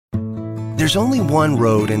There's only one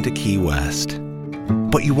road into Key West,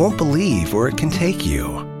 but you won't believe where it can take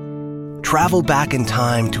you. Travel back in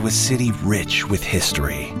time to a city rich with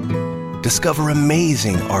history. Discover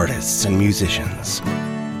amazing artists and musicians.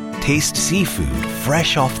 Taste seafood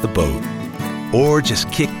fresh off the boat. Or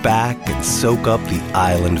just kick back and soak up the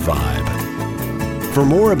island vibe. For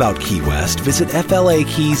more about Key West, visit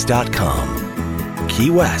flakeys.com. Key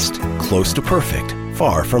West, close to perfect,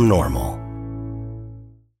 far from normal.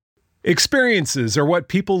 Experiences are what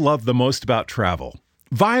people love the most about travel.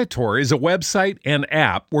 Viator is a website and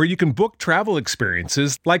app where you can book travel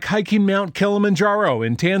experiences like hiking Mount Kilimanjaro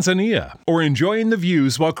in Tanzania or enjoying the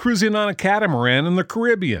views while cruising on a catamaran in the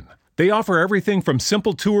Caribbean. They offer everything from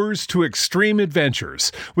simple tours to extreme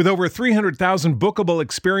adventures. With over 300,000 bookable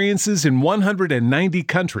experiences in 190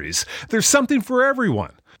 countries, there's something for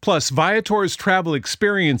everyone. Plus, Viator's travel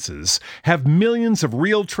experiences have millions of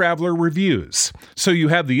real traveler reviews, so you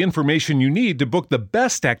have the information you need to book the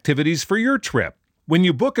best activities for your trip. When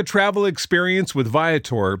you book a travel experience with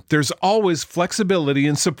Viator, there's always flexibility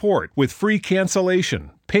and support with free cancellation,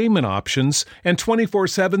 payment options, and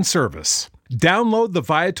 24/7 service. Download the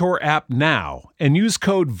Viator app now and use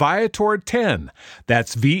code Viator10.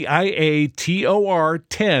 That's Viator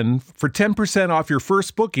 10 for 10% off your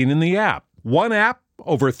first booking in the app. One app,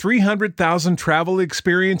 over 300,000 travel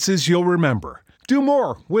experiences you'll remember. Do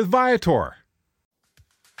more with Viator.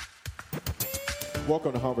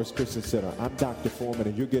 Welcome to Harvest Christian Center. I'm Dr. Foreman,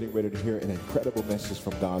 and you're getting ready to hear an incredible message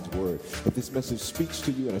from God's Word. If this message speaks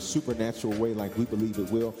to you in a supernatural way like we believe it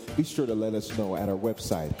will, be sure to let us know at our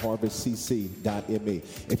website, harvestcc.me.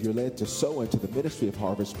 If you're led to sow into the ministry of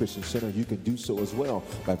Harvest Christian Center, you can do so as well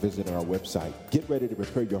by visiting our website. Get ready to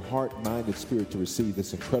prepare your heart, mind, and spirit to receive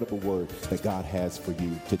this incredible word that God has for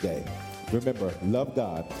you today. Remember, love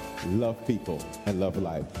God, love people, and love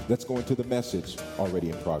life. Let's go into the message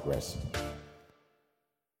already in progress.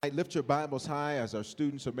 Lift your Bibles high as our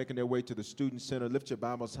students are making their way to the Student Center. Lift your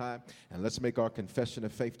Bibles high, and let's make our confession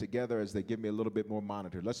of faith together as they give me a little bit more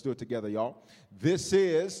monitor. Let's do it together, y'all. This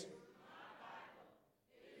is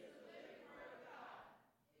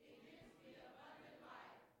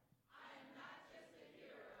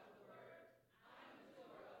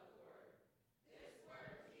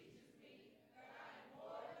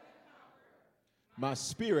my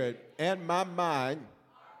spirit and my mind.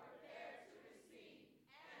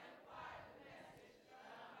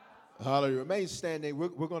 Hallelujah. Remain standing. We're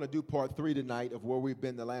going to do part 3 tonight of where we've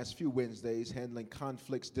been the last few Wednesdays, handling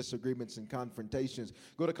conflicts, disagreements, and confrontations.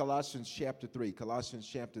 Go to Colossians chapter 3. Colossians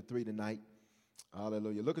chapter 3 tonight.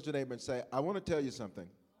 Hallelujah. Look at your neighbor and say, I want to tell you something.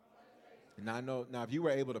 And I know, now if you were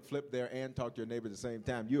able to flip there and talk to your neighbor at the same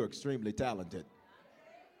time, you're extremely talented.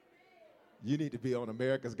 You need to be on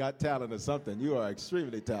America's Got Talent or something. You are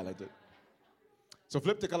extremely talented. So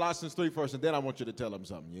flip to Colossians 3 first, and then I want you to tell them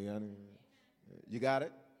something. You got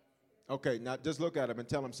it? Okay, now just look at him and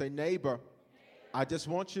tell him, say, neighbor, I just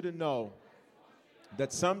want you to know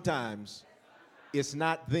that sometimes it's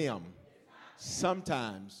not them.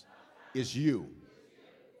 Sometimes it's you.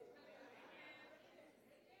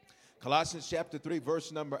 Colossians chapter 3,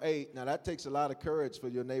 verse number 8. Now, that takes a lot of courage for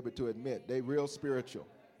your neighbor to admit. They real spiritual.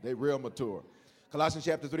 They real mature. Colossians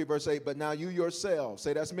chapter 3, verse 8. But now you yourselves,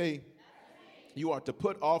 say that's me. You are to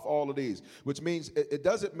put off all of these, which means it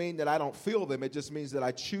doesn't mean that I don't feel them. It just means that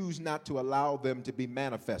I choose not to allow them to be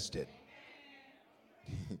manifested.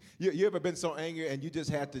 You ever been so angry and you just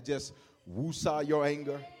had to just woo-saw your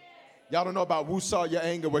anger? Y'all don't know about woo-saw your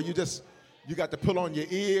anger where you got to pull on your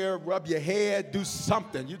ear, rub your head, do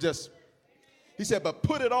something. He said, but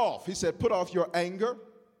put it off. He said, put off your anger,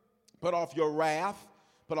 put off your wrath,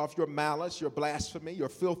 put off your malice, your blasphemy, your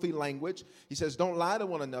filthy language. He says, don't lie to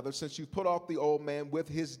one another, since you put off the old man with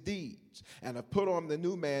his deeds and have put on the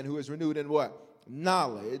new man who is renewed in what?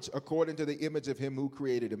 Knowledge, according to the image of him who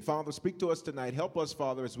created him. Father, speak to us tonight. Help us,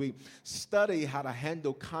 Father, as we study how to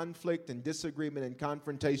handle conflict and disagreement and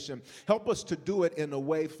confrontation. Help us to do it in a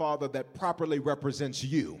way, Father, that properly represents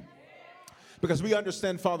you. Because we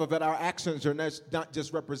understand, Father, that our actions are not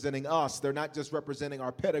just representing us. They're not just representing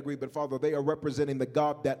our pedigree, but, Father, they are representing the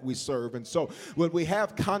God that we serve. And so when we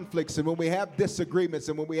have conflicts and when we have disagreements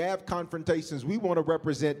and when we have confrontations, we want to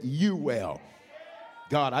represent you well.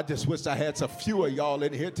 God, I just wish I had so few of y'all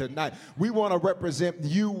in here tonight. We want to represent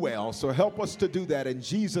you well. So help us to do that. In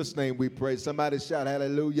Jesus' name we pray. Somebody shout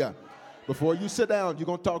hallelujah. Before you sit down, you're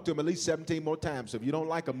going to talk to them at least 17 more times. So if you don't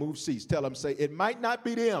like them, move seats. Tell them, say, it might not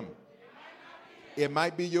be them. It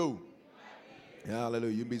might be you.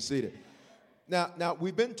 Hallelujah. You can be seated. Now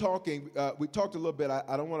we've been talking, we talked a little bit,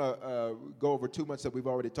 I don't want to go over too much that we've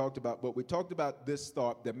already talked about, but we talked about this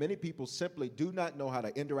thought that many people simply do not know how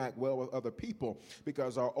to interact well with other people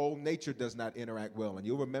because our old nature does not interact well. And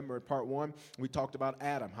you'll remember in part 1, we talked about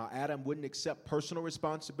Adam, how Adam wouldn't accept personal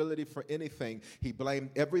responsibility for anything. He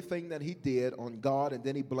blamed everything that he did on God, and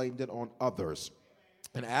then he blamed it on others.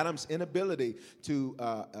 And Adam's inability to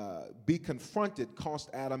be confronted cost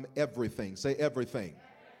Adam everything. Say everything.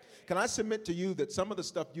 Can I submit to you that some of the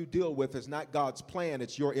stuff you deal with is not God's plan,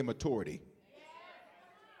 it's your immaturity?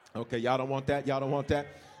 Okay, y'all don't want that? Y'all don't want that?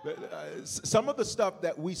 Some of the stuff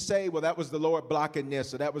that we say, well, that was the Lord blocking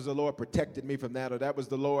this, or that was the Lord protected me from that, or that was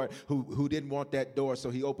the Lord who didn't want that door, so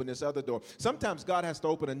he opened this other door. Sometimes God has to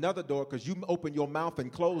open another door because you open your mouth and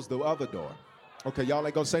close the other door. Okay, y'all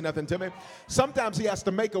ain't gonna say nothing to me? Sometimes he has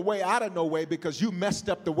to make a way out of no way because you messed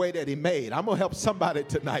up the way that he made. I'm gonna help somebody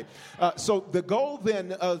tonight. So the goal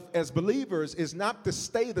then as believers is not to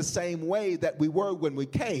stay the same way that we were when we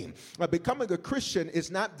came. Becoming a Christian is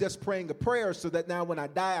not just praying a prayer so that now when I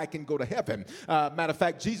die I can go to heaven. Matter of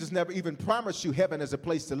fact, Jesus never even promised you heaven as a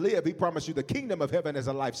place to live. He promised you the kingdom of heaven as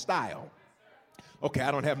a lifestyle. Okay,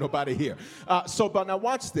 I don't have nobody here. But now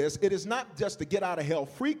watch this. It is not just a get out of hell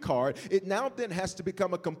free card. It now then has to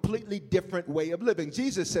become a completely different way of living.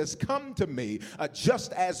 Jesus says, come to me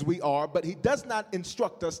just as we are, but he does not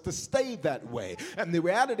instruct us to stay that way. And the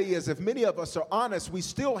reality is, if many of us are honest, we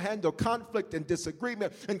still handle conflict and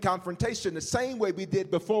disagreement and confrontation the same way we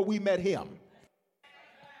did before we met him.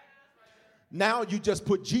 Now you just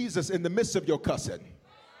put Jesus in the midst of your cussing.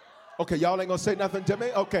 Okay, y'all ain't gonna say nothing to me?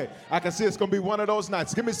 Okay, I can see it's gonna be one of those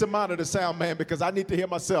nights. Give me some monitor sound, man, because I need to hear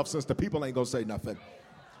myself since the people ain't gonna say nothing.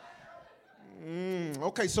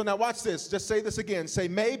 Okay, so now watch this. Just say this again. Say,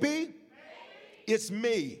 maybe. It's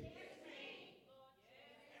me.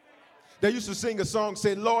 They used to sing a song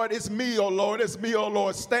saying, Lord, it's me, oh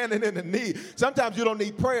Lord, standing in the need. Sometimes you don't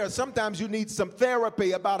need prayer. Sometimes you need some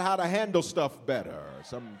therapy about how to handle stuff better.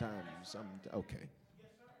 Okay.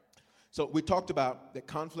 So we talked about that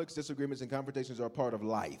conflicts, disagreements, and confrontations are a part of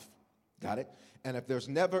life. Got it? And if there's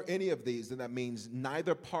never any of these, then that means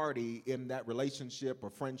neither party in that relationship or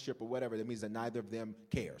friendship or whatever, that means that neither of them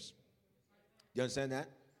cares. You understand that?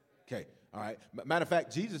 Okay. All right. Matter of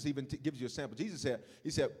fact, Jesus even gives you a sample. Jesus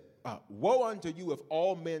said, woe unto you if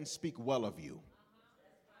all men speak well of you.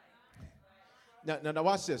 Now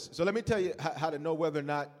watch this. So let me tell you how to know whether or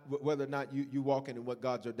not you walking in what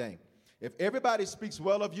God's ordained. If everybody speaks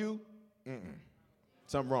well of you,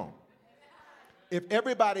 something wrong. If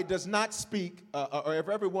everybody does not speak, or if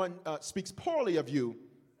everyone speaks poorly of you,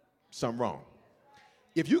 something wrong.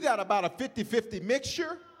 If you got about a 50-50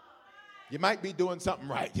 mixture, you might be doing something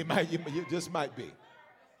right. You just might be.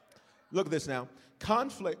 Look at this now.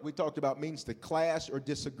 Conflict, we talked about, means to clash or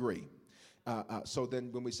disagree. So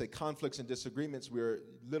then when we say conflicts and disagreements, they're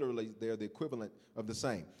the equivalent of the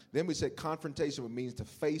same. Then we say confrontation, which means to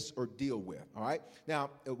face or deal with, all right? Now,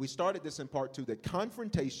 we started this in part 2, that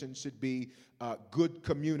confrontation should be good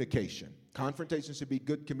communication. Confrontation should be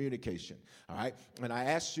good communication, all right? And I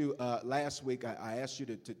asked you last week, I asked you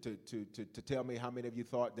to tell me how many of you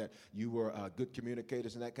thought that you were good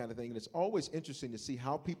communicators and that kind of thing. And it's always interesting to see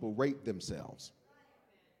how people rate themselves.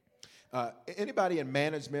 Anybody in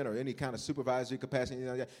management or any kind of supervisory capacity,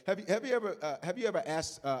 have you ever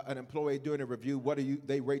asked an employee during a review what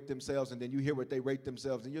they rate themselves, and then you hear what they rate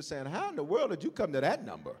themselves, and you're saying, how in the world did you come to that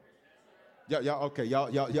number?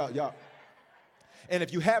 Y'all. And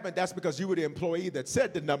if you haven't, that's because you were the employee that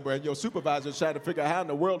said the number, and your supervisor's trying to figure out how in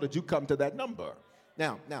the world did you come to that number.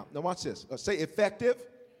 Now watch this. Say effective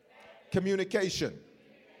communication.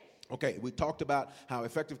 Okay, we talked about how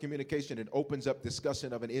effective communication, it opens up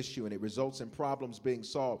discussion of an issue and it results in problems being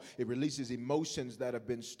solved. It releases emotions that have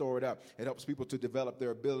been stored up. It helps people to develop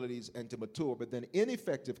their abilities and to mature. But then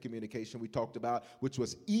ineffective communication we talked about, which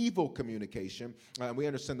was evil communication. We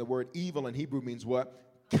understand the word evil in Hebrew means what?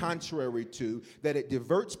 Contrary to, that it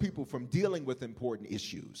diverts people from dealing with important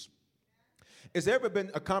issues. Has there ever been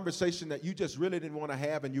a conversation that you just really didn't want to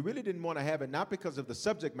have, and you really didn't want to have it not because of the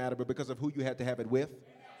subject matter, but because of who you had to have it with?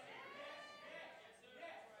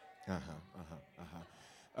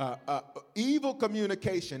 Evil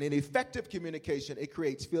communication, ineffective communication, it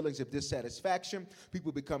creates feelings of dissatisfaction.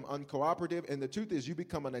 People become uncooperative, and the truth is you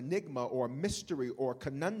become an enigma or a mystery or a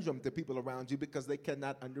conundrum to people around you because they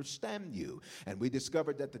cannot understand you. And we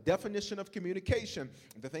discovered that the definition of communication,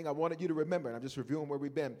 the thing I wanted you to remember, and I'm just reviewing where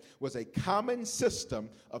we've been, was a common system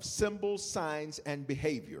of symbols, signs, and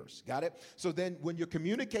behaviors. Got it? So then when you're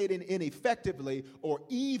communicating ineffectively or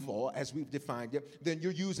evil, as we've defined it, then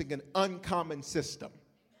you're using an uncommon system.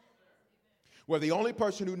 where the only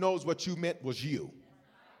person who knows what you meant was you.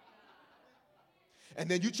 And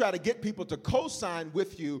then you try to get people to co-sign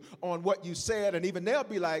with you on what you said, and even they'll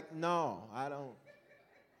be like, no, I don't.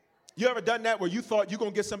 You ever done that where you thought you're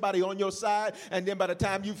going to get somebody on your side, and then by the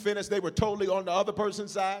time you finished, they were totally on the other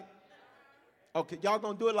person's side? Okay, y'all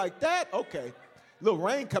going to do it like that? Okay. Little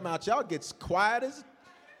rain come out, y'all gets quieter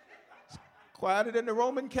than the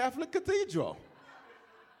Roman Catholic Cathedral.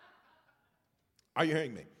 Are you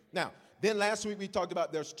hearing me? Now, then last week we talked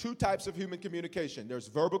about there's two types of human communication. There's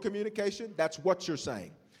verbal communication, that's what you're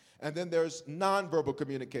saying. And then there's nonverbal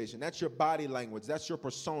communication. That's your body language. That's your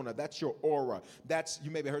persona. That's your aura.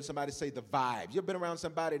 You maybe heard somebody say the vibes. You ever been around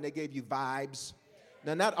somebody and they gave you vibes?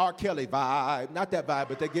 Now, not R. Kelly vibe, not that vibe,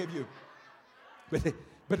 but they gave you,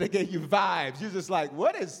 but they gave you vibes. You're just like,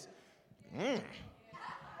 what is,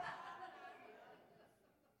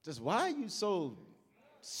 Just why are you so,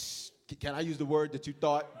 can I use the word that you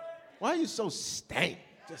thought? Why are you so stank?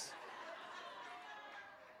 Just,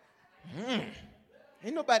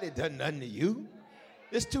 ain't nobody done nothing to you.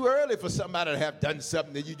 It's too early for somebody to have done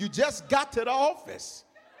something to you. You just got to the office.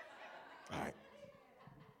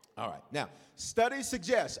 All right. Now, studies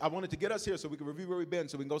suggest, I wanted to get us here so we can review where we've been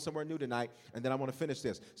so we can go somewhere new tonight, and then I want to finish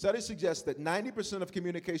this. Studies suggest that 90% of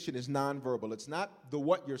communication is nonverbal. It's not the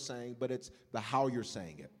what you're saying, but it's the how you're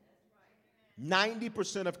saying it.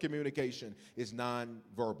 90% of communication is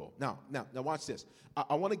nonverbal. Now watch this.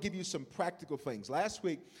 I want to give you some practical things. Last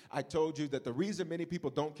week, I told you that the reason many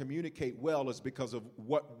people don't communicate well is because of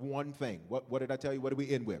what one thing. What did I tell you? What did we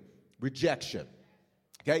end with? Rejection.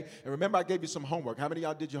 Okay? And remember, I gave you some homework. How many of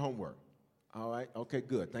y'all did your homework? All right? Okay,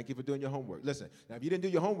 good. Thank you for doing your homework. Listen, now if you didn't do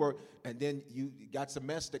your homework and then you got some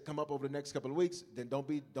mess that come up over the next couple of weeks, then don't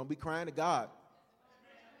be crying to God.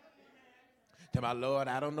 Tell my Lord,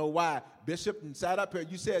 I don't know why. Bishop sat up here.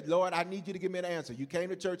 You said, Lord, I need you to give me an answer. You came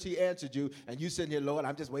to church, he answered you, and you sitting here, Lord,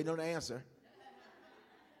 I'm just waiting on the answer.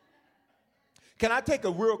 Can I take a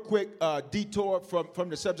real quick detour from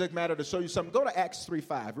the subject matter to show you something? Go to Acts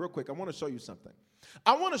 3:5 real quick. I want to show you something.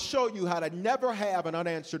 I want to show you how to never have an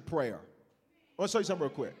unanswered prayer. I want to show you something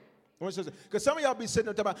real quick. Because some of y'all be sitting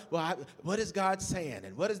there talking about, well, what is God saying?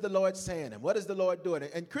 And what is the Lord saying? And what is the Lord doing?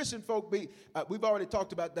 And Christian folk, we've already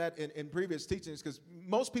talked about that in previous teachings, because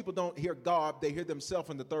most people don't hear God. They hear themselves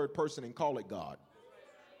in the third person and call it God.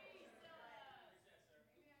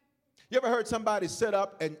 You ever heard somebody sit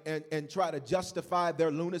up and try to justify their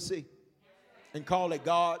lunacy and call it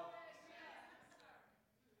God?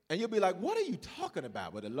 And you'll be like, what are you talking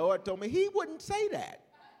about? Well, the Lord told me he wouldn't say that.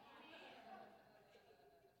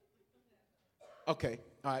 Okay,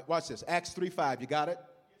 all right, watch this. Acts 3:5, you got it?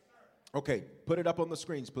 Okay, put it up on the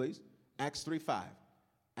screens, please. Acts 3:5.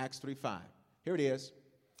 Acts 3:5. Here it is.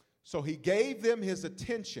 So he gave them his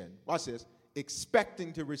attention, watch this,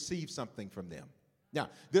 expecting to receive something from them. Now,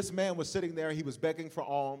 this man was sitting there. He was begging for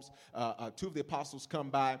alms. Two of the apostles come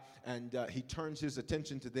by, and he turns his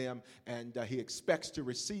attention to them, and he expects to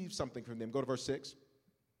receive something from them. Go to verse 6.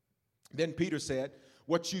 Then Peter said,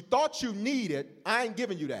 what you thought you needed, I ain't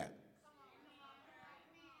giving you that.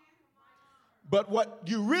 But what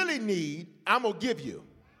you really need, I'm going to give you.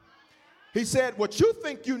 He said, what you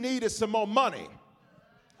think you need is some more money.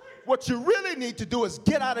 What you really need to do is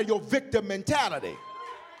get out of your victim mentality.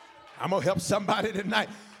 I'm going to help somebody tonight.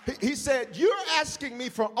 He said, you're asking me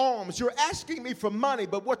for alms. You're asking me for money.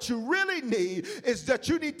 But what you really need is that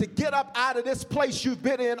you need to get up out of this place you've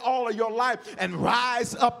been in all of your life and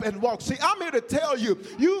rise up and walk. See, I'm here to tell you,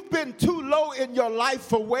 you've been too low in your life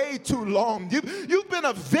for way too long. You've been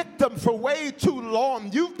a victim for way too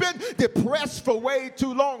long. You've been depressed for way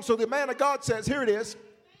too long. So the man of God says, here it is.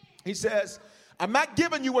 He says, I'm not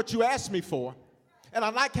giving you what you asked me for. And I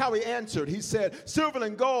like how he answered. He said, silver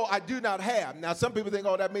and gold I do not have. Now, some people think,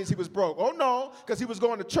 oh, that means he was broke. Oh, no, because he was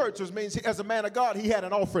going to church, which means as a man of God, he had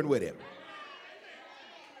an offering with him.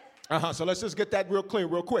 So let's just get that real clear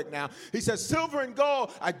real quick now. He says, silver and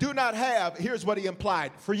gold I do not have. Here's what he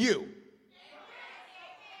implied, for you.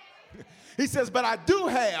 He says, but I do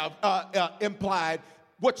have implied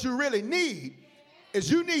what you really need is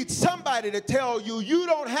you need somebody to tell you you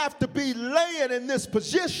don't have to be laying in this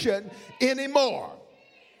position anymore.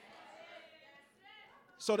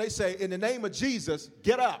 So they say, in the name of Jesus,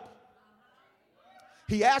 get up.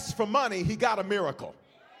 He asked for money, he got a miracle.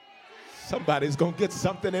 Somebody's going to get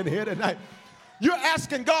something in here tonight. You're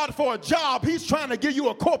asking God for a job, he's trying to give you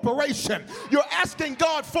a corporation. You're asking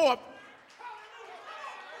God for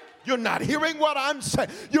You're not hearing what I'm saying.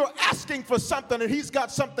 You're asking for something, and he's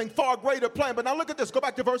got something far greater planned. But now look at this. Go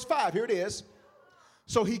back to verse 5. Here it is.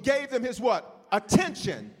 So he gave them his what?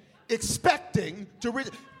 Attention, expecting to reach.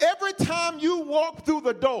 Every time you walk through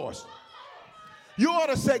the doors, You ought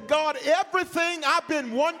to say, God, everything I've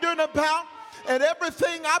been wondering about and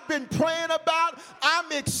everything I've been praying about,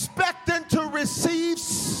 I'm expecting to receive.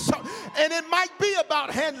 And it might be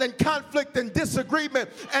about handling conflict and disagreement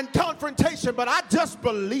and confrontation, but I just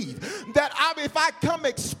believe that if I come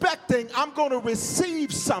expecting, I'm going to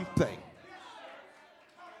receive something.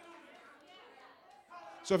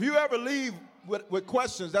 So if you ever leave with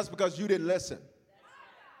questions, that's because you didn't listen.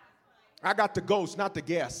 I got the ghost, not the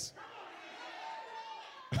guess.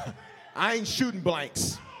 I ain't shooting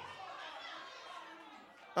blanks.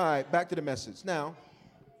 All right, back to the message. Now,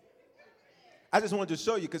 I just wanted to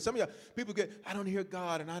show you, because some of y'all people get, I don't hear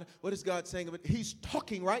God, and what is God saying? But He's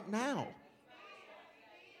talking right now.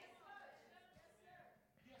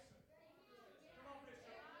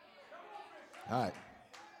 All right,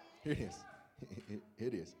 here it is. Here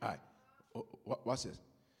it is. All right, watch this.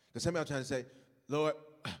 Because some of y'all trying to say, Lord,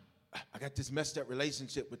 I got this messed up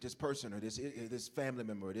relationship with this person or this family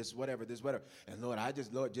member or this whatever. And Lord,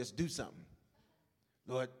 Lord, just do something.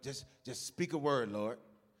 Lord, just speak a word, Lord.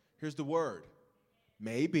 Here's the word.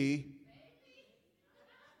 Maybe.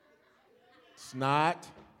 It's not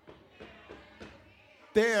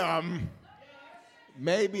them.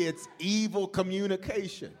 Maybe it's evil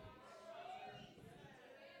communication.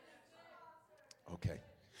 Okay.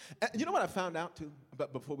 You know what I found out too?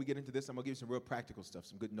 But before we get into this, I'm going to give you some real practical stuff,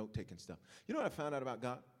 some good note-taking stuff. You know what I found out about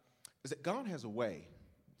God? Is that God has a way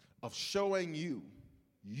of showing you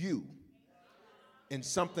in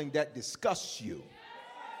something that disgusts you.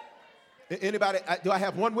 Anybody, do I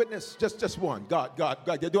have one witness? Just one. God.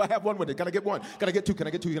 Do I have one witness? Can I get one? Can I get two? Can I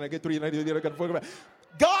get three? Can I get four?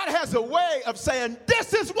 God has a way of saying,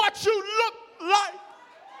 this is what you look like.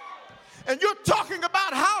 And you're talking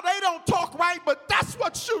about how they don't talk right, but that's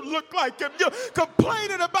what you look like. And you're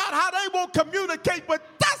complaining about how they won't communicate, but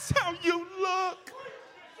that's how you look.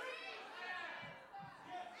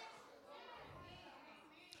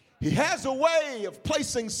 He has a way of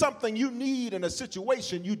placing something you need in a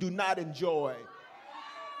situation you do not enjoy.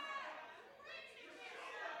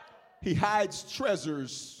 He hides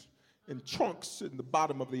treasures in trunks in the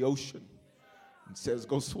bottom of the ocean and says,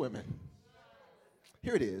 go swimming.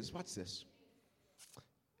 Here it is. Watch this.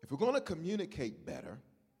 If we're going to communicate better,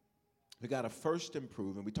 we got to first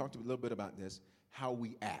improve, and we talked a little bit about this, how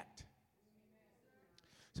we act.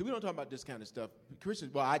 See, we don't talk about this kind of stuff.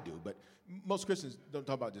 Christians, well, I do, but most Christians don't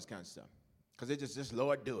talk about this kind of stuff because they just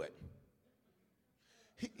Lord, do it.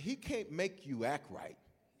 He can't make you act right.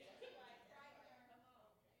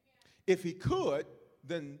 If he could,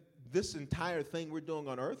 then this entire thing we're doing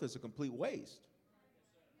on earth is a complete waste.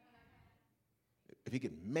 If he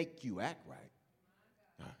can make you act right.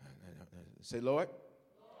 Say, Lord,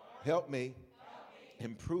 help me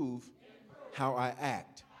improve how I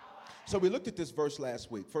act. So we looked at this verse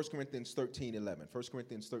last week, 1 Corinthians 13:11. 1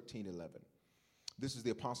 Corinthians 13:11. This is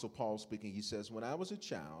the Apostle Paul speaking. He says, when I was a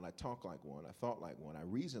child, I talked like one, I thought like one, I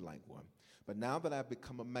reasoned like one. But now that I've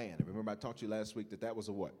become a man, and remember I talked to you last week that was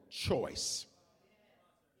a what? Choice.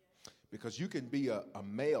 Because you can be a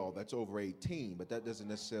male that's over 18, but that doesn't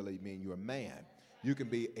necessarily mean you're a man. You can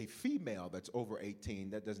be a female that's over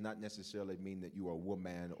 18. That does not necessarily mean that you are a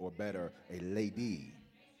woman or better, a lady.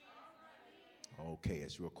 Okay,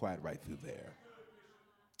 it's real quiet right through there.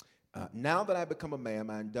 Now that I become a man,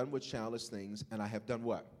 I am done with childish things, and I have done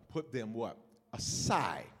what? Put them what?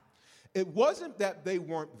 Aside. It wasn't that they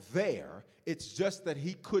weren't there. It's just that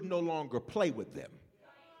he could no longer play with them.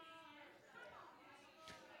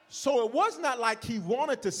 So it was not like he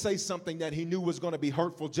wanted to say something that he knew was going to be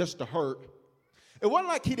hurtful just to hurt. It wasn't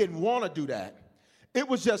like he didn't want to do that. It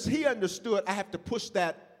was just he understood I have to push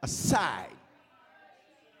that aside.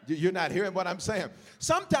 You're not hearing what I'm saying.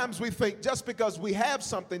 Sometimes we think just because we have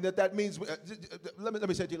something that means, let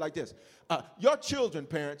me say to you like this. Your children,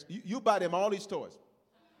 parents, you buy them all these toys.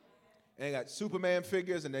 And they got Superman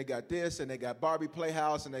figures, and they got this, and they got Barbie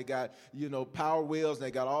Playhouse, and they got, Power Wheels, and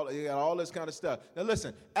they got all this kind of stuff. Now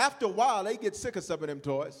listen, after a while, they get sick of some of them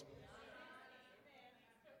toys.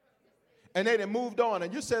 And they done moved on,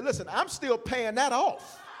 and you said, listen, I'm still paying that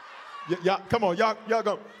off. Y'all, come on, y'all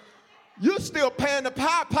go. You're still paying the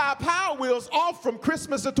Power Wheels off from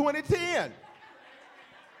Christmas of 2010.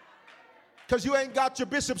 Because you ain't got your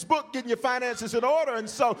bishop's book getting your finances in order, and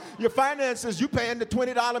so your finances, you paying the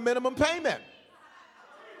 $20 minimum payment.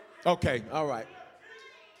 Okay, all right.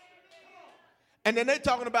 And then they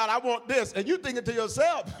talking about, I want this, and you thinking to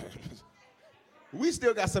yourself, we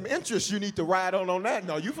still got some interest you need to ride on that.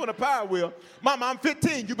 No, you from the Power Wheel. Mama, I'm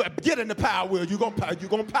 15. You better get in the Power Wheel. You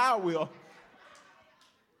gonna Power Wheel.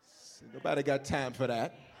 Nobody got time for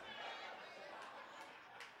that.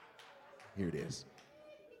 Here it is.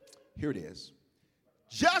 Here it is.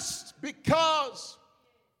 Just because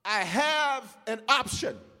I have an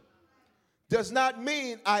option does not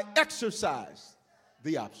mean I exercise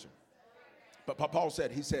the option. But Paul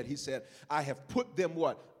said, he said, I have put them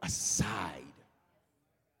what? Aside.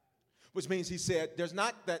 Which means he said, there's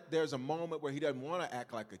not that there's a moment where he doesn't want to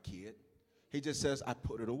act like a kid. He just says, I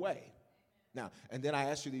put it away. Now, and then I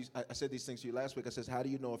asked you I said these things to you last week. I says, how do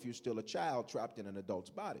you know if you're still a child trapped in an adult's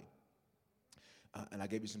body? And I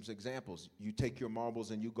gave you some examples. You take your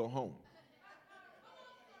marbles and you go home.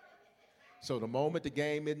 So the moment the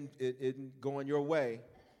game isn't going your way,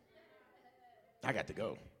 I got to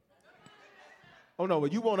go. Oh, no, well,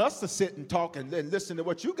 you want us to sit and talk and then listen to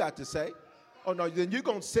what you got to say. Oh, no, then you're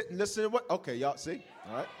going to sit and listen to what? Okay, y'all, see?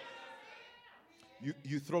 All right.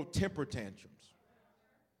 You throw temper tantrums.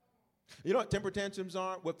 You know what temper tantrums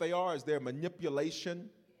are? What they are is they're manipulation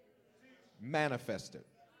manifested.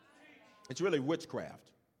 It's really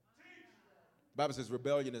witchcraft. The Bible says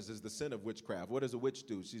rebellion is the sin of witchcraft. What does a witch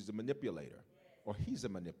do? She's a manipulator, or he's a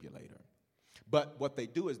manipulator. But what they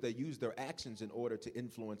do is they use their actions in order to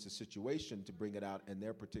influence a situation to bring it out in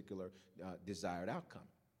their particular desired outcome.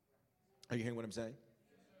 Are you hearing what I'm saying?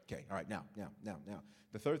 Okay, all right, now.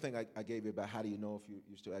 The third thing I gave you about how do you know if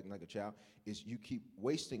you're still acting like a child is you keep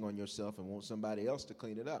wasting on yourself and want somebody else to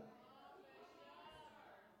clean it up.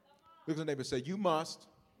 Look at the neighbor and say, you must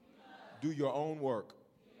do your own work.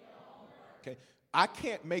 Okay, I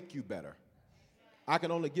can't make you better. I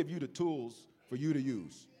can only give you the tools for you to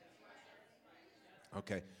use.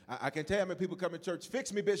 Okay, I can tell how many people come to church,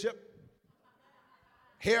 fix me, Bishop.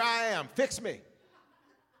 Here I am, fix me.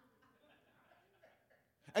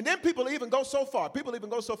 And then people even go so far. People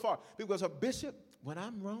go, Bishop, when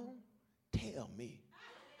I'm wrong, tell me.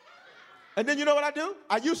 And then you know what I do?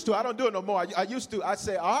 I used to. I don't do it no more. I used to. I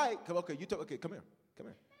say, all right, come here.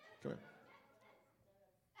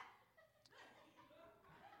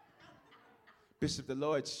 Bishop, the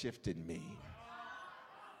Lord shifted me.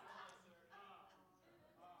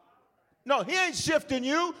 No, he ain't shifting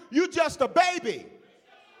you. You just a baby.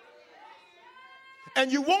 And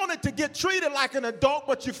you wanted to get treated like an adult,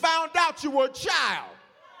 but you found out you were a child.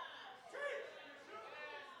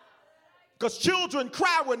 Because children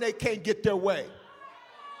cry when they can't get their way.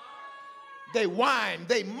 They whine,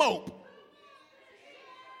 they mope.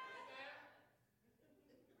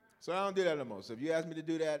 So I don't do that no more. So if you ask me to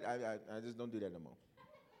do that, I just don't do that no more.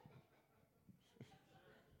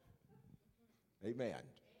 Amen.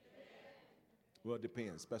 Well, it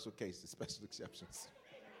depends. Special cases, special exceptions.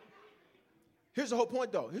 Here's the whole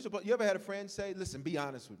point, though. You ever had a friend say, listen, be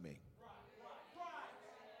honest with me?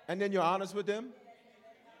 And then you're honest with them,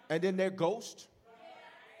 and then they're ghost.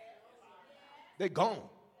 They're gone.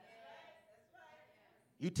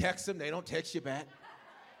 You text them, they don't text you back.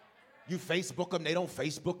 You Facebook them, they don't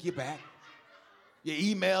Facebook you back. You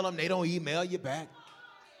email them, they don't email you back.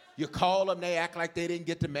 You call them, they act like they didn't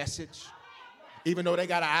get the message. Even though they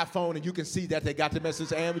got an iPhone and you can see that they got the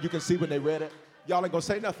message, and you can see when they read it. Y'all ain't gonna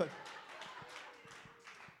say nothing.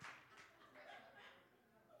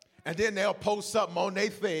 And then they'll post something on their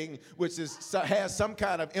thing which has some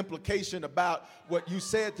kind of implication about what you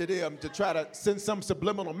said to them to try to send some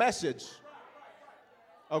subliminal message.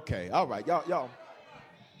 Okay, all right, y'all.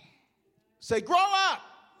 Say, grow up.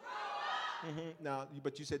 Mm-hmm. Now,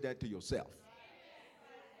 but you said that to yourself.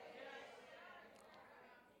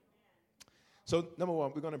 So, number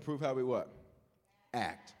one, we're going to improve how we what?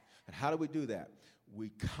 Act. And how do we do that? We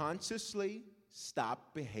consciously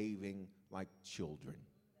stop behaving like children.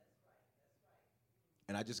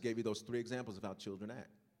 And I just gave you those 3 examples of how children act.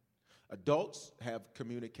 Adults have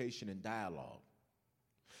communication and dialogue.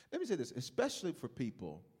 Let me say this, especially for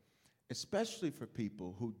people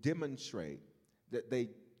who demonstrate that they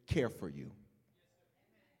care for you.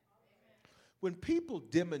 When people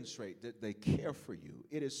demonstrate that they care for you,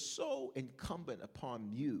 it is so incumbent upon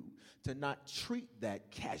you to not treat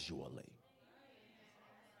that casually.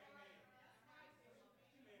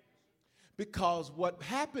 Because what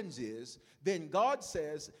happens is, then God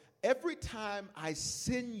says, every time I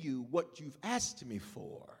send you what you've asked me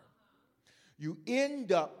for, you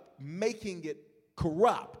end up making it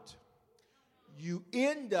corrupt. You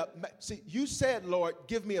end up, see, you said, Lord,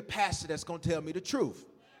 give me a pastor that's going to tell me the truth.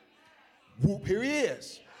 Whoop, here he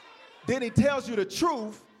is. Then he tells you the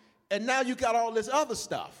truth, and now you got all this other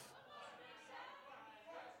stuff.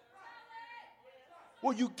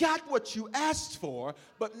 Well, you got what you asked for,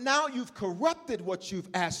 but now you've corrupted what you've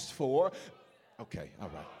asked for. Okay, all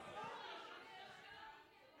right.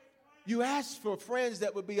 You asked for friends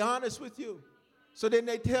that would be honest with you. So then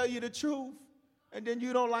they tell you the truth, and then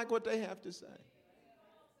you don't like what they have to say.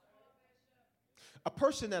 A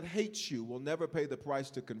person that hates you will never pay the price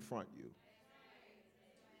to confront you.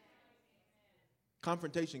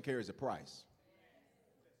 Confrontation carries a price.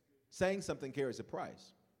 Saying something carries a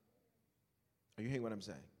price. Are you hearing what I'm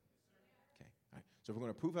saying? Okay. All right. So if we're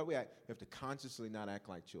going to prove how we act, we have to consciously not act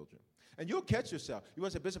like children. And you'll catch yourself. You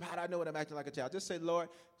want to say, Bishop, how do I know when I'm acting like a child? Just say, Lord,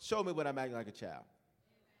 show me when I'm acting like a child.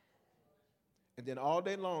 And then all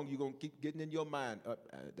day long, you're going to keep getting in your mind,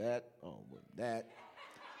 that, that,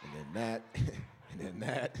 and then that, and then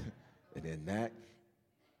that, and then that.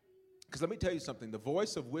 Because let me tell you something. The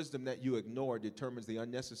voice of wisdom that you ignore determines the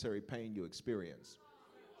unnecessary pain you experience.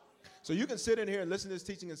 So you can sit in here and listen to this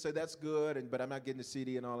teaching and say, that's good, but I'm not getting the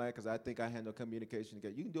CD and all that because I think I handle communication.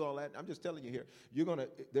 You can do all that. I'm just telling you here.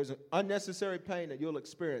 There's an unnecessary pain that you'll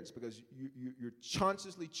experience because you're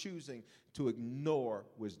consciously choosing to ignore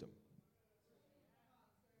wisdom.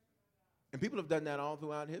 And people have done that all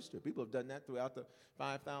throughout history. People have done that throughout the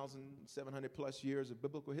 5,700 plus years of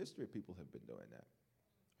biblical history. People have been doing that.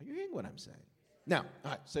 Are you hearing what I'm saying? Now,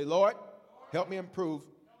 all right, say, Lord, help me improve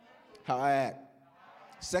how I act.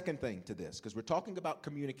 Second thing to this, because we're talking about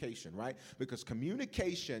communication, right? Because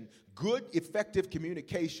communication, good, effective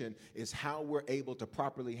communication, is how we're able to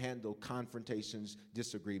properly handle confrontations,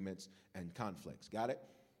 disagreements, and conflicts. Got it?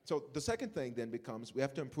 So the second thing then becomes we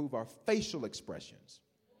have to improve our facial expressions.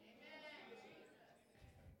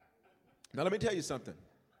 Now, let me tell you something.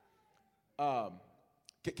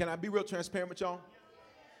 Can I be real transparent with y'all?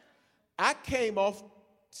 I came off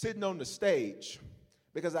sitting on the stage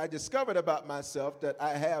because I discovered about myself that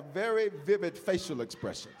I have very vivid facial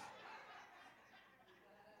expressions.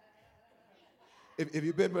 If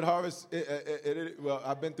you've been with Harvest, well,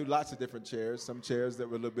 I've been through lots of different chairs. Some chairs that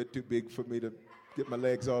were a little bit too big for me to get my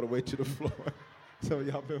legs all the way to the floor. Some of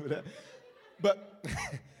y'all remember that? But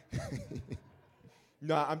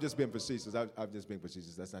no, I'm just being facetious. I'm just being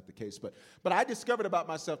facetious. That's not the case. But I discovered about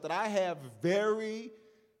myself that I have very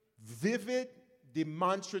vivid,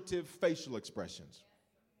 demonstrative facial expressions.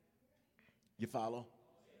 You follow?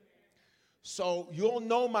 So you'll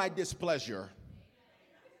know my displeasure.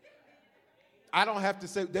 I don't have to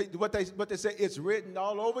say what they say. It's written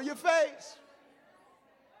all over your face.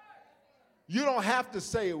 You don't have to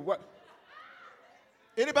say what.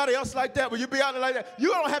 Anybody else like that? Will you be out there like that? You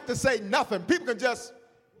don't have to say nothing. People can just.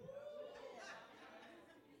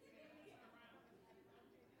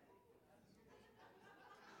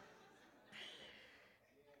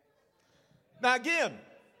 Now again,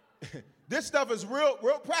 this stuff is real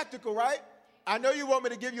practical, right? I know you want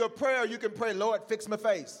me to give you a prayer. You can pray, Lord, fix my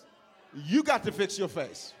face. You got to fix your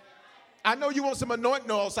face. I know you want some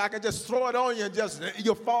anointing oil so I can just throw it on you and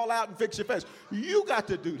you'll fall out and fix your face. You got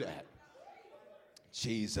to do that.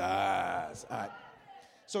 Jesus. All right.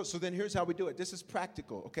 So then here's how we do it. This is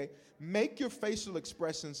practical, okay? Make your facial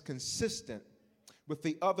expressions consistent with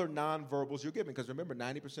the other nonverbals you're giving. Because remember,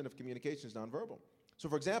 90% of communication is nonverbal. So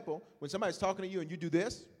for example, when somebody's talking to you and you do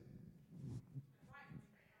this,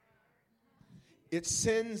 it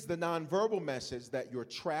sends the nonverbal message that you're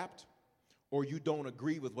trapped or you don't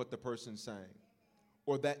agree with what the person's saying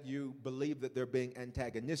or that you believe that they're being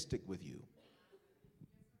antagonistic with you.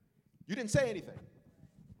 You didn't say anything.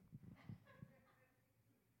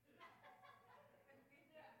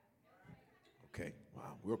 Okay,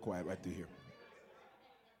 wow, real quiet right through here.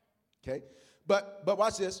 Okay, but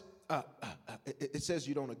watch this. It says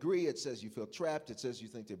you don't agree. It says you feel trapped. It says you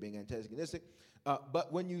think they're being antagonistic.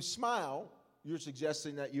 But when you smile, you're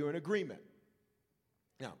suggesting that you're in agreement.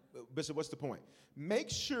 Now, Bishop, what's the point? Make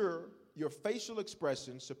sure your facial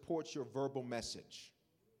expression supports your verbal message.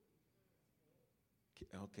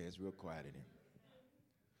 Okay, it's real quiet in here.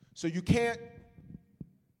 So you can't,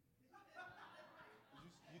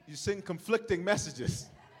 you send conflicting messages.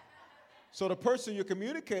 So the person you're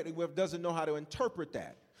communicating with doesn't know how to interpret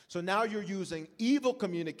that. So now you're using evil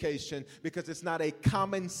communication because it's not a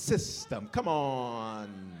common system. Come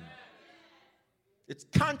on. It's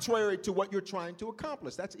contrary to what you're trying to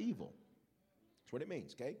accomplish. That's evil. That's what it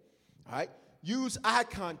means, okay? All right. Use eye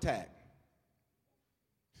contact.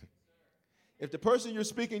 If the person you're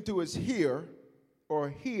speaking to is here, or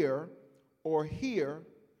here, or here,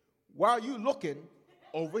 why are you looking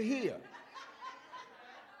over here?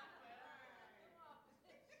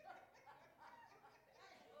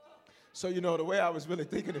 So, the way I was really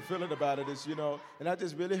thinking and feeling about it is, and that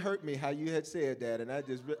just really hurt me how you had said that, and I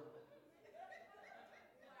just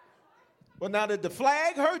well, now did the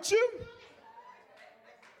flag hurt you?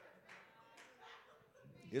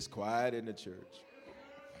 It's quiet in the church.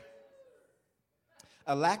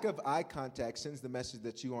 A lack of eye contact sends the message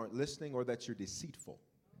that you aren't listening or that you're deceitful.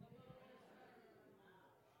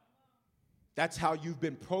 That's how you've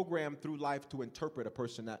been programmed through life to interpret a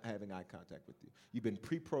person not having eye contact with you. You've been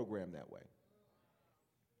pre-programmed that way.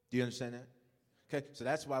 Do you understand that? Okay, so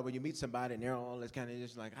that's why when you meet somebody and they're all this kind of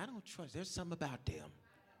just like, I don't trust, there's something about them.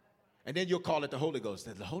 And then you'll call it the Holy Ghost.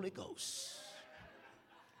 The Holy Ghost.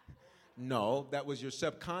 No, that was your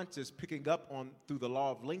subconscious picking up on through the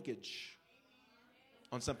law of linkage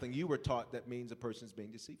on something you were taught that means a person's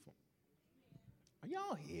being deceitful. Are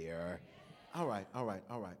y'all here? All right.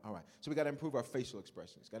 So we got to improve our facial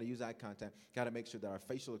expressions. Got to use eye contact. Got to make sure that our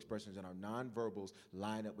facial expressions and our nonverbals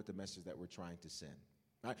line up with the message that we're trying to send.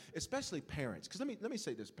 All right? Especially parents. Because let me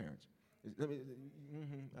say this, parents. I'm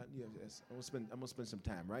gonna spend some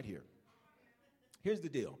time right here. Here's the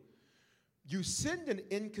deal. You send an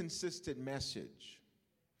inconsistent message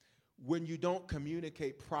when you don't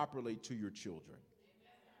communicate properly to your children.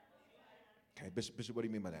 Okay, Bishop, what do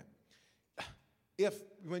you mean by that?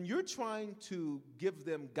 When you're trying to give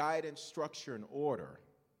them guidance, structure, and order,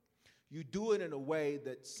 you do it in a way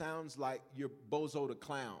that sounds like you're Bozo the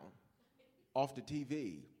Clown off the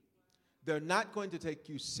TV, they're not going to take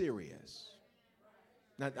you serious.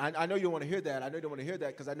 Now, I know you don't want to hear that. I know you don't want to hear that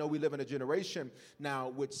because I know we live in a generation now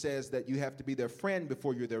which says that you have to be their friend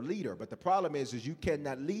before you're their leader. But the problem is you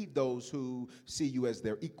cannot lead those who see you as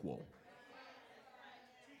their equal.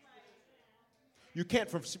 You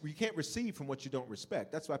can't receive from what you don't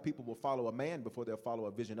respect. That's why people will follow a man before they'll follow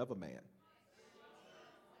a vision of a man.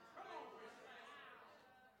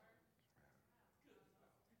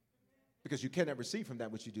 Because you cannot receive from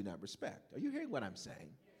that which you do not respect. Are you hearing what I'm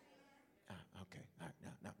saying? Okay. All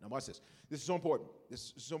right. Now watch this. This is so important.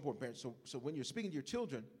 This is so important, parents. So when you're speaking to your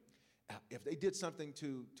children, if they did something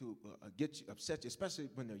to get you, upset you, especially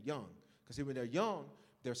when they're young, because when they're young,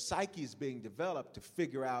 their psyche is being developed to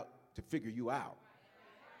figure you out.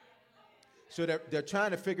 So they're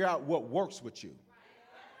trying to figure out what works with you.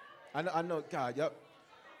 I know, God, yep.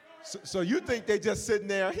 So you think they just sitting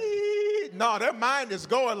there, no, their mind is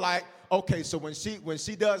going like, okay, so when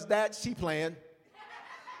she does that, she playing.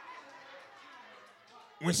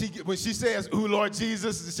 When she says, ooh, Lord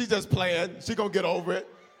Jesus, she just playing. She gonna get over it.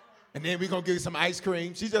 And then we gonna give you some ice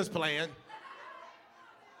cream. She just playing.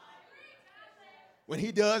 When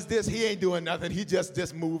he does this, he ain't doing nothing. He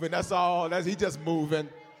just moving. That's all. He just moving.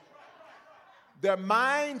 Their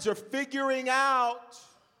minds are figuring out.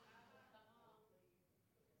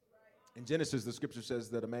 In Genesis, the scripture says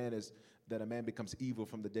that a man becomes evil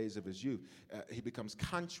from the days of his youth. He becomes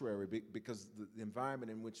contrary because the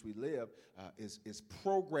environment in which we live is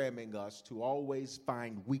programming us to always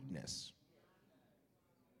find weakness.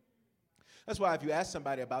 That's why if you ask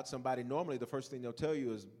somebody about somebody, normally the first thing they'll tell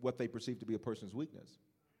you is what they perceive to be a person's weakness.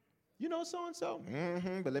 You know so-and-so?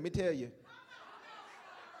 But let me tell you.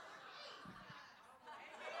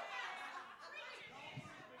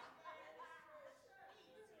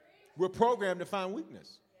 We're programmed to find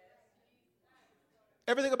weakness.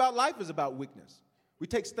 Everything about life is about weakness. We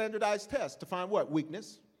take standardized tests to find what?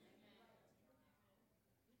 Weakness.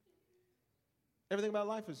 Everything about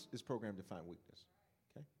life is programmed to find weakness.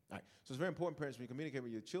 Okay? All right. So it's very important, parents, when you communicate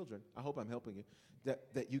with your children, I hope I'm helping you,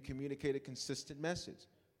 that you communicate a consistent message.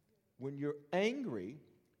 When you're angry,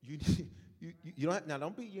 you don't have, now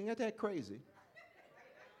don't be, you ain't got that crazy.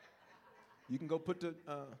 You can go put the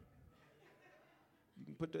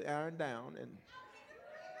iron down, and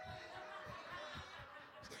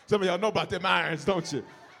some of y'all know about them irons, don't you?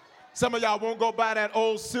 Some of y'all won't go buy that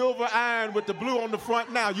old silver iron with the blue on the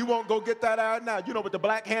front now. You won't go get that iron now. You know, with the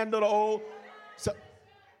black handle,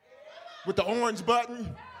 with the orange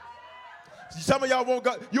button. Some of y'all won't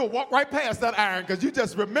go. You'll walk right past that iron because you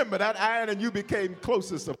just remember that iron and you became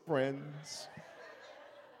closest of friends.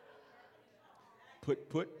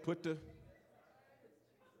 Put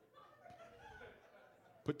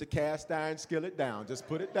the cast iron skillet down. Just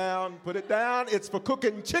put it down. Put it down. It's for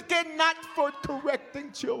cooking chicken, not for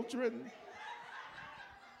correcting children.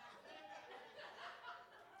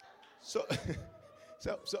 So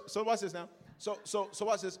watch this now. So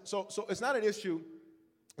watch this. So it's not an issue.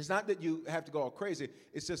 It's not that you have to go all crazy.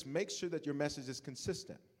 It's just make sure that your message is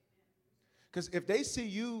consistent. Because if they see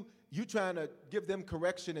you trying to give them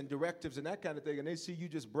correction and directives and that kind of thing, and they see you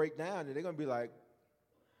just break down, and they're going to be like,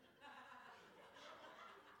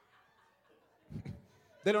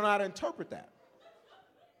 they don't know how to interpret that.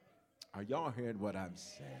 Are y'all hearing what I'm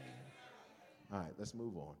saying? All right, let's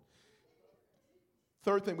move on.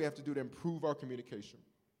 Third thing we have to do to improve our communication.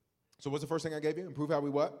 So what's the first thing I gave you? Improve how we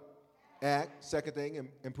what? Act. Second thing,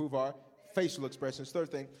 improve our facial expressions.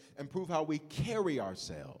 Third thing, improve how we carry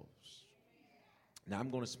ourselves. Now,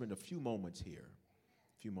 I'm going to spend a few moments here.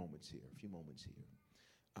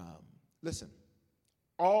 Listen,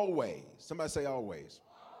 Always. Somebody say always.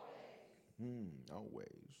 Always.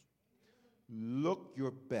 Look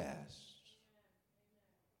your best.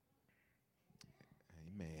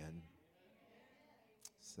 Amen.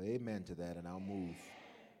 Say amen to that and I'll move.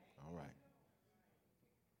 All right.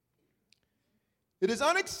 It is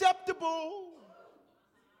unacceptable.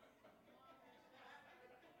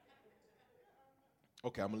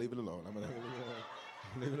 Okay, I'm going to leave it alone. I'm going to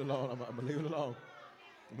leave it alone. I'm going to leave it alone.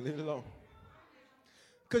 I'm going to leave it alone.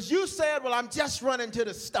 Because you said, well, I'm just running to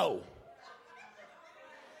the store.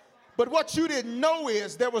 But what you didn't know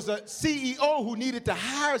is there was a CEO who needed to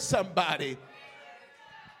hire somebody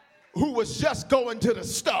who was just going to the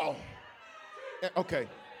store. Okay.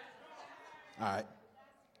 All right.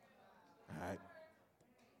 All right.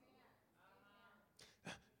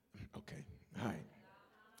 Okay. All right.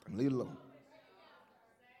 I'm leave it alone.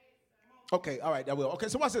 Okay. All right. I will. Okay.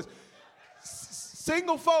 So watch this.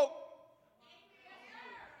 Single folk.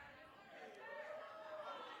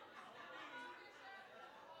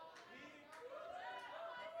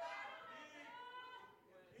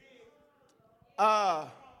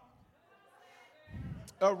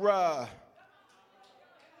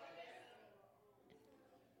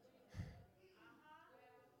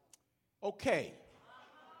 Okay.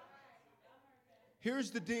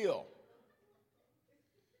 Here's the deal.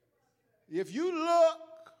 If you look,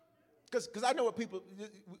 because I know what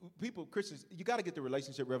people, Christians, you got to get the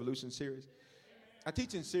Relationship Revolution series. I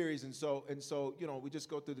teach in series, and so we just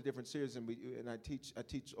go through the different series, and I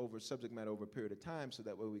teach over subject matter over a period of time, so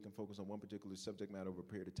that way we can focus on one particular subject matter over a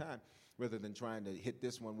period of time, rather than trying to hit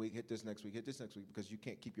this one week, hit this next week, because you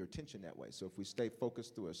can't keep your attention that way. So if we stay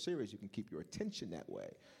focused through a series, you can keep your attention that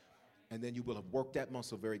way, and then you will have worked that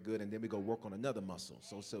muscle very good, and then we go work on another muscle.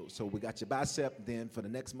 So we got your bicep, then for the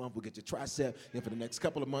next month we get your tricep, then for the next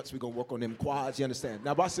couple of months we're gonna work on them quads. You understand?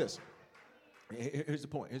 Now watch this. Here's the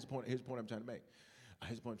point. Here's the point I'm trying to make.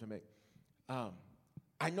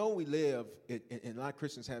 I know we live, and a lot of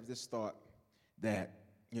Christians have this thought that,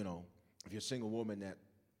 if you're a single woman,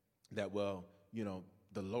 that well,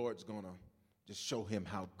 the Lord's going to just show him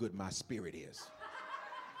how good my spirit is.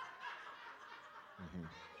 Mm-hmm.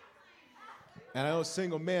 And I know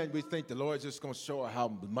single men, we think the Lord's just going to show her how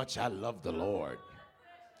much I love the Lord.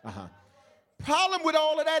 Problem with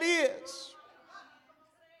all of that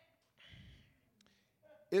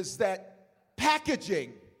is that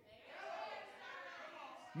packaging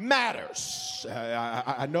matters.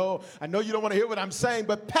 I know you don't want to hear what I'm saying,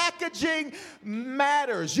 but packaging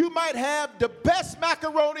matters. You might have the best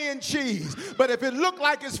macaroni and cheese, but if it looked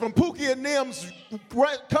like it's from Pookie and Nim's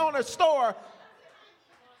corner store,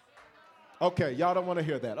 okay, y'all don't want to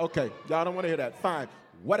hear that. Okay, y'all don't want to hear that. Fine,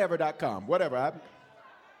 whatever.com, whatever.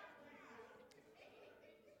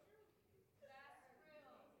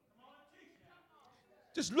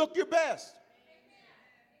 Just look your best.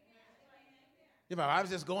 I was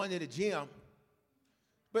just going to the gym.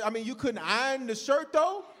 But, you couldn't iron the shirt,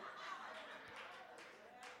 though?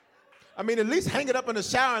 At least hang it up in the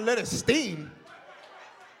shower and let it steam.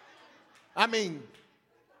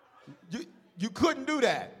 You couldn't do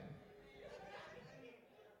that.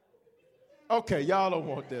 Okay, y'all don't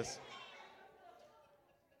want this.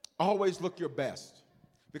 Always look your best.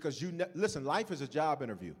 Because listen, life is a job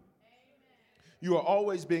interview. You are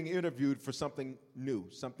always being interviewed for something new,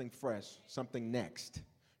 something fresh, something next.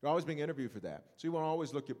 You're always being interviewed for that. So you want to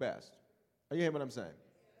always look your best. Are you hearing what I'm saying?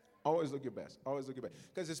 Always look your best. Always look your best.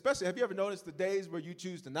 Because especially, have you ever noticed the days where you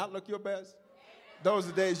choose to not look your best? Those are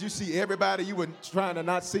the days you see everybody you were trying to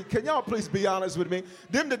not see. Can y'all please be honest with me?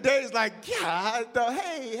 Them the days like, God,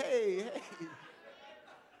 hey.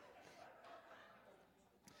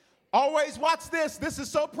 Always watch this. This is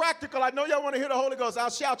so practical. I know y'all want to hear the Holy Ghost. I'll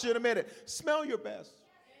shout you in a minute. Smell your best.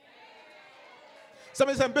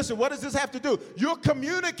 Somebody said, Bishop, what does this have to do? You're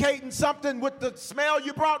communicating something with the smell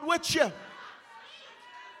you brought with you.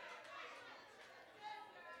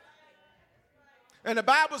 And the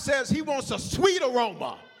Bible says he wants a sweet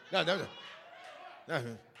aroma. No.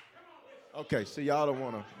 Okay, see, y'all don't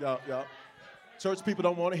want to. Y'all. Church people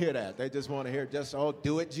don't want to hear that. They just want to hear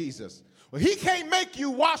do it, Jesus. Well, he can't make you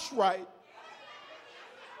wash right.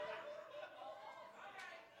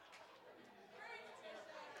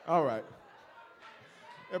 All right.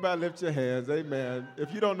 Everybody lift your hands. Amen.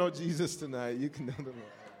 If you don't know Jesus tonight, you can.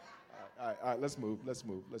 All right, let's move.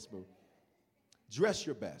 Dress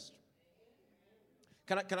your best.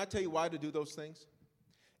 Can I tell you why to do those things?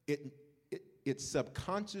 It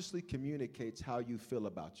subconsciously communicates how you feel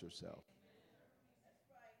about yourself.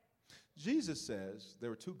 Jesus says there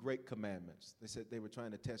were two great commandments. They said they were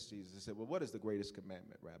trying to test Jesus. They said, well, what is the greatest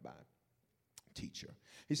commandment, Rabbi? teacher.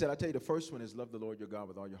 He said, I tell you, the first one is love the Lord your God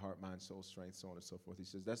with all your heart, mind, soul, strength, so on and so forth. He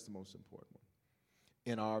says that's the most important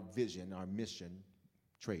one. In our vision, our mission,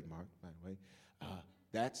 trademark, by the way,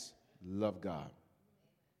 that's love God.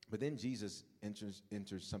 But then Jesus enters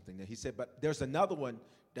something there. He said, but there's another one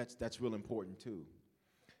that's real important too.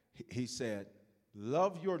 He said,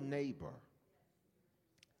 love your neighbor.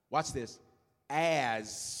 Watch this.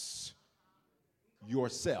 As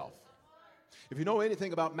yourself. If you know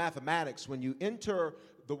anything about mathematics, when you enter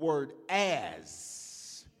the word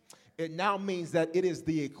as, it now means that it is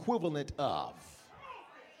the equivalent of,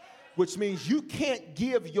 which means you can't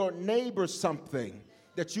give your neighbor something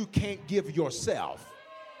that you can't give yourself.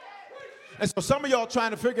 And so some of y'all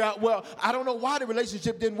trying to figure out, well, I don't know why the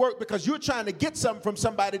relationship didn't work, because you're trying to get something from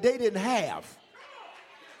somebody they didn't have.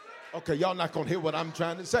 Okay, y'all not going to hear what I'm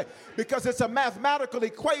trying to say. Because it's a mathematical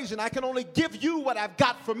equation. I can only give you what I've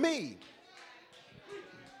got for me.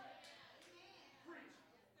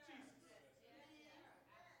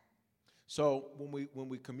 So when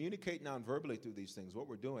we communicate non-verbally through these things, what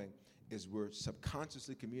we're doing is we're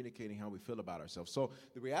subconsciously communicating how we feel about ourselves. So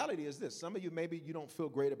the reality is this. Some of you, maybe you don't feel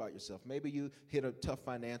great about yourself. Maybe you hit a tough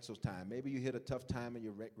financial time. Maybe you hit a tough time in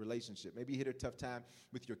your relationship. Maybe you hit a tough time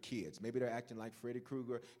with your kids. Maybe they're acting like Freddy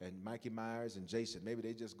Krueger and Mikey Myers and Jason. Maybe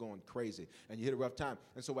they're just going crazy, and you hit a rough time.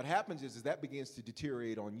 And so what happens is that begins to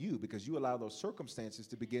deteriorate on you because you allow those circumstances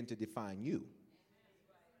to begin to define you.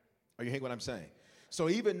 Are you hearing what I'm saying? So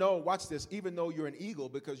even though, watch this, even though you're an eagle,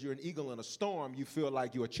 because you're an eagle in a storm, you feel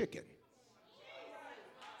like you're a chicken.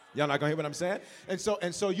 Y'all not gonna hear what I'm saying? And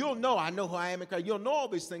so you'll know, I know who I am in Christ. You'll know all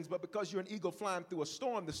these things, but because you're an eagle flying through a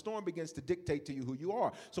storm, the storm begins to dictate to you who you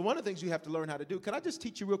are. So one of the things you have to learn how to do, can I just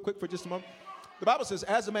teach you real quick for just a moment? The Bible says,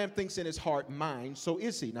 as a man thinks in his heart, mind, so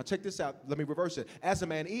is he. Now check this out. Let me reverse it. As a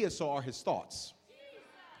man is, so are his thoughts.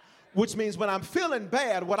 Which means when I'm feeling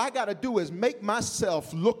bad, what I got to do is make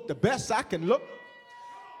myself look the best I can look.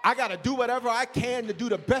 I got to do whatever I can to do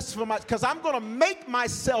the best for because I'm going to make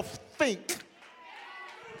myself think.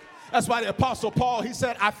 That's why the Apostle Paul, he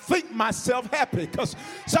said, I think myself happy, because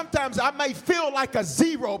sometimes I may feel like a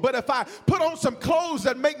zero, but if I put on some clothes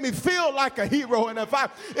that make me feel like a hero, and if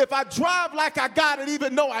I drive like I got it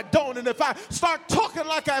even though I don't, and if I start talking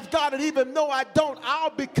like I've got it even though I don't, I'll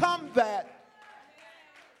become that.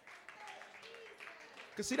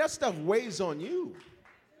 Because see, that stuff weighs on you.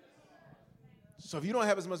 So if you don't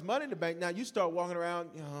have as much money in the bank, now you start walking around,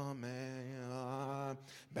 oh, man,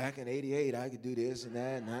 back in 88, I could do this and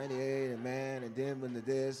that, 98, and man, and then when the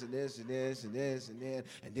this and this and this and this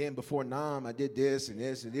and then before Nam, I did this and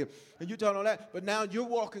this and this. And you're talking all that, but now you're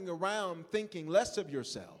walking around thinking less of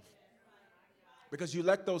yourself because you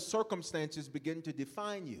let those circumstances begin to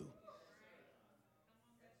define you.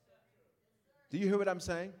 Do you hear what I'm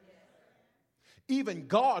saying? Even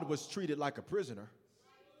God was treated like a prisoner.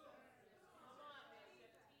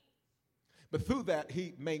 But through that,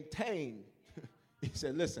 he maintained, he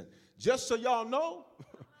said, listen, just so y'all know,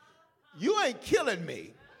 you ain't killing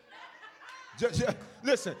me. Just,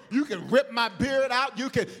 listen, you can rip my beard out.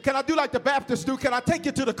 Can I do like the Baptists do? Can I take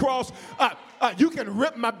you to the cross? You can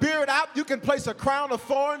rip my beard out. You can place a crown of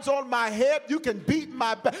thorns on my head. You can beat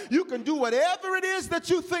my back. You can do whatever it is that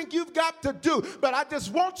you think you've got to do. But I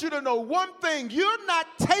just want you to know one thing. You're not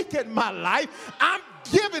taking my life. I'm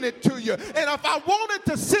giving it to you. And if I wanted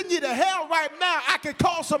to send you to hell right now, I could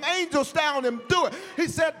call some angels down and do it. He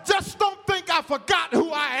said, just don't think I forgot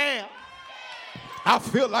who I am. I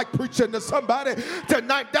feel like preaching to somebody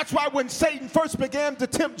tonight. That's why when Satan first began to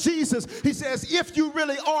tempt Jesus, he says, if you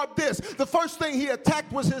really are this, the first thing he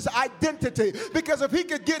attacked was his identity. Because if he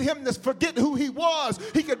could get him to forget who he was,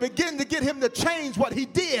 he could begin to get him to change what he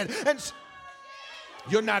did. And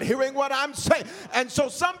you're not hearing what I'm saying. And so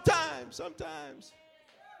sometimes,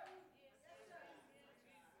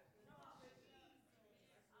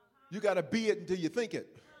 you got to be it until you think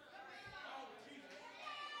it.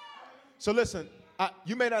 So listen.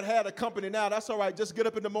 You may not have a company now. That's all right. Just get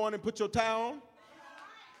up in the morning, put your tie on,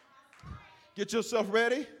 get yourself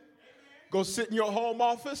ready, go sit in your home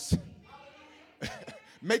office,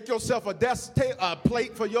 make yourself a desk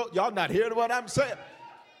plate for y'all not hearing what I'm saying.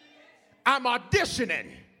 I'm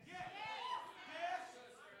auditioning.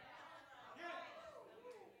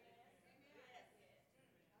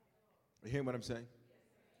 You hearing what I'm saying?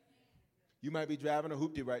 You might be driving a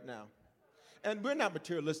hoopty right now. And we're not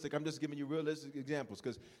materialistic. I'm just giving you realistic examples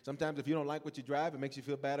because sometimes if you don't like what you drive, it makes you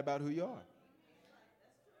feel bad about who you are.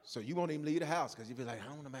 So you won't even leave the house because you be like, I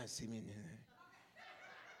don't want nobody to see me.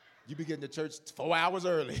 You be getting to church 4 hours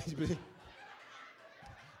early. Is there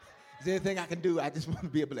anything I can do? I just want to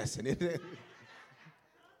be a blessing.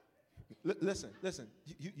 Listen.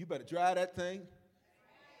 You better drive that thing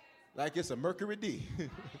like it's a Mercury D.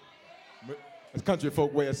 That's country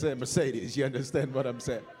folk way of saying Mercedes. You understand what I'm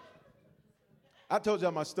saying? I told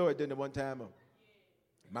y'all my story, didn't it, one time?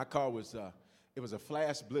 My car was, it was a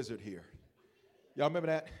flash blizzard here. Y'all remember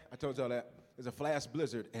that? I told y'all that. It was a flash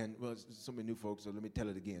blizzard, and, well, so many new folks, so let me tell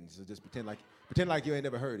it again. So just pretend like you ain't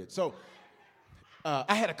never heard it. So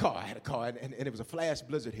I had a car, and it was a flash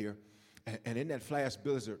blizzard here. And in that flash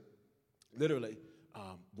blizzard, literally,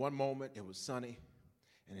 one moment it was sunny,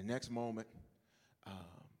 and the next moment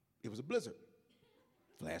it was a blizzard,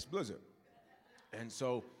 flash blizzard. And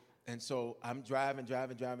so I'm driving.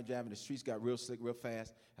 The streets got real slick real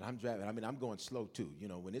fast, and I'm driving. I mean, I'm going slow too. You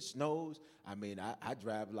know, when it snows, I mean, I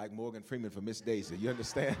drive like Morgan Freeman for Miss Daisy. You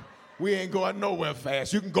understand? We ain't going nowhere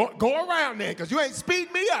fast. You can go around there because you ain't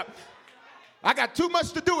speeding me up. I got too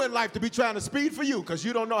much to do in life to be trying to speed for you because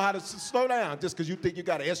you don't know how to slow down just because you think you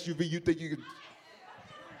got an SUV, you think you can.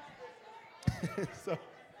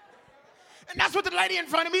 And that's what the lady in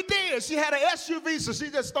front of me did. She had an SUV, so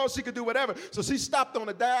she just thought she could do whatever. So she stopped on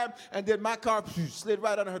a dime, and then my car slid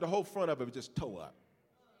right under her. The whole front of it just tore up.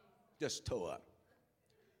 Just tore up.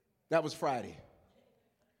 That was Friday.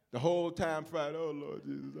 The whole time Friday, oh, Lord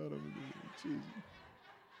Jesus, I don't believe Jesus.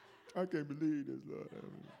 I can't believe this, Lord.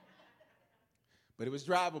 But it was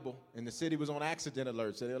drivable, and the city was on accident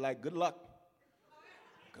alert, so they were like, good luck,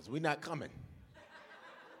 because we're not coming.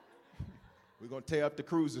 We're going to tear up the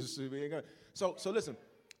cruisers. So listen,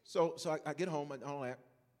 so I get home and all that,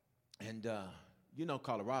 and you know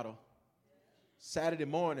Colorado, Saturday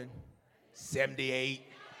morning, 78.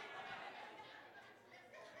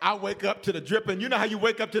 I wake up to the dripping. You know how you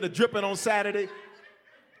wake up to the dripping on Saturday?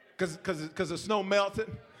 Because the snow melted?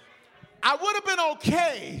 I would have been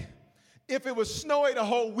okay if it was snowy the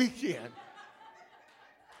whole weekend.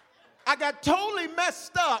 I got totally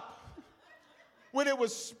messed up when it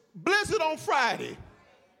was blizzard on Friday,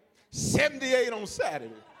 78 on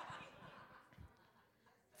Saturday.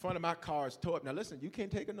 Front of my car is tore up. Now listen, you can't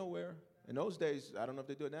take it nowhere. In those days, I don't know if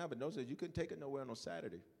they do it now, but in those days, you couldn't take it nowhere on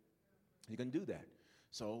Saturday. You couldn't do that.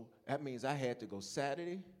 So that means I had to go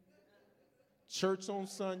Saturday, church on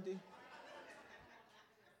Sunday.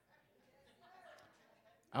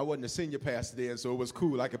 I wasn't a senior pastor then, so it was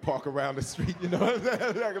cool. I could park around the street, you know.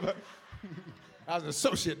 I was an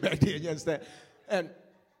associate back then, you understand? And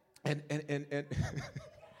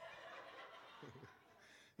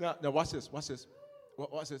now watch this.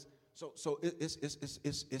 So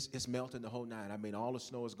it's melting the whole night. I mean, all the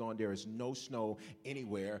snow is gone. There is no snow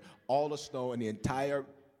anywhere. All the snow in the entire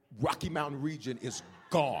Rocky Mountain region is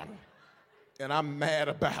gone. And I'm mad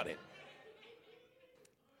about it.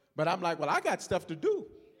 But I'm like, well, I got stuff to do.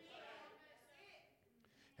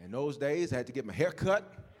 In those days, I had to get my hair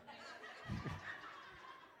cut.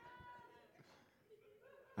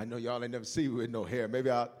 I know y'all ain't never seen me with no hair. Maybe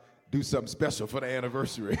I'll do something special for the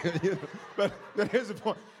anniversary. You know? But here's the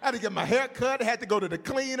point. I had to get my hair cut, had to go to the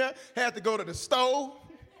cleaner, had to go to the stove.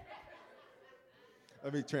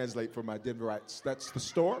 Let me translate for my Denverites. That's the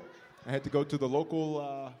store. I had to go to the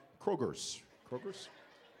local Kroger's.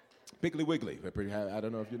 Piggly Wiggly. I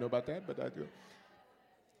don't know if you know about that, but I do.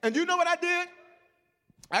 And you know what I did?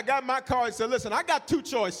 I got my car and said, listen, I got two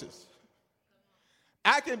choices.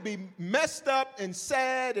 I can be messed up and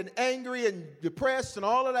sad and angry and depressed and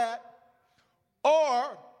all of that,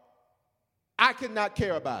 or I cannot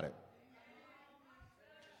care about it.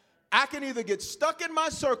 I can either get stuck in my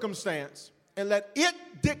circumstance and let it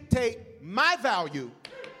dictate my value,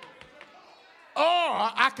 or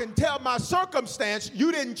I can tell my circumstance,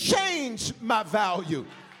 you didn't change my value.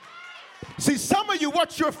 See, some of you,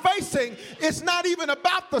 what you're facing is not even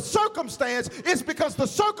about the circumstance. It's because the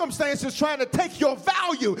circumstance is trying to take your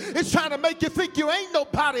value. It's trying to make you think you ain't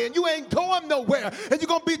nobody and you ain't going nowhere. And you're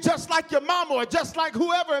going to be just like your mama or just like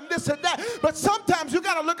whoever and this and that. But sometimes you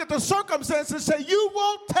got to look at the circumstance and say, you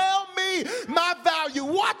won't tell me my value.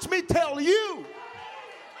 Watch me tell you.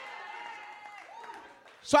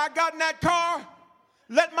 So I got in that car,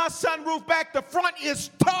 let my sunroof back. The front is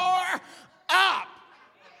tore up.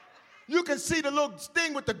 You can see the little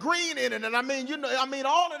thing with the green in it, and I mean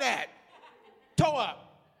all of that. Tore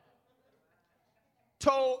up.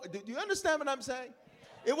 Do you understand what I'm saying?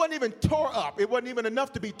 It wasn't even tore up. It wasn't even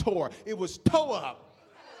enough to be tore. It was tore up.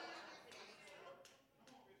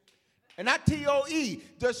 And not T-O-E,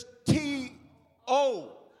 just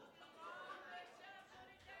T-O.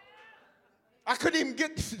 I couldn't even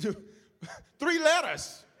get 3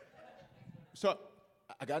 letters. So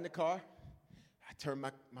I got in the car. I turned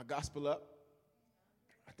my gospel up.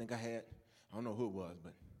 I think I don't know who it was,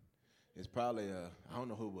 but it's probably, I don't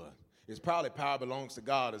know who it was. It's probably power belongs to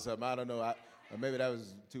God or something. I don't know. Or maybe that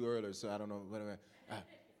was too early, so I don't know. Whatever.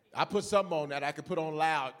 I put something on that I could put on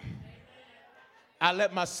loud. I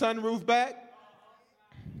let my sunroof back.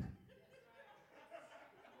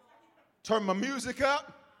 Turn my music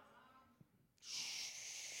up.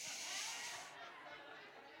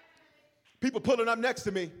 People pulling up next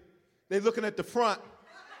to me. They're looking at the front.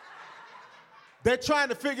 They're trying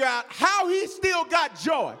to figure out how he still got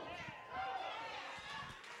joy.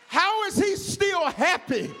 How is he still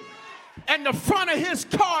happy? And the front of his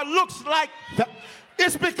car looks like that.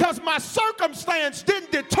 It's because my circumstance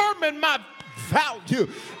didn't determine my value.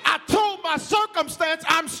 I told my circumstance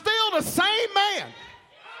I'm still the same man.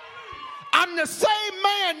 I'm the same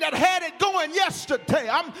man that had it going yesterday.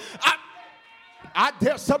 I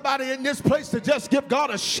dare somebody in this place to just give God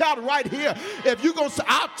a shout right here. If you're going to say,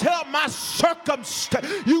 I'll tell my circumstance,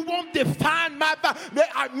 you won't define my value.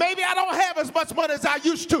 Maybe I don't have as much money as I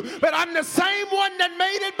used to, but I'm the same one that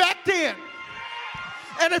made it back then.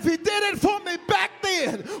 And if he did it for me back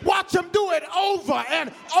then, watch him do it over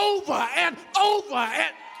and over and over.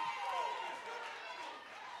 And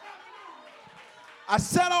I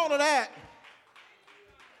said all of that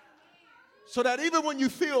so that even when you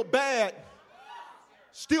feel bad,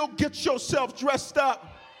 still get yourself dressed up.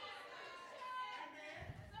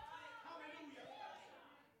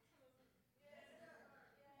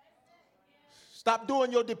 Stop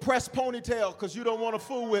doing your depressed ponytail because you don't want to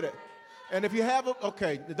fool with it. And if you have it,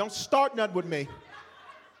 okay, don't start nothing with me.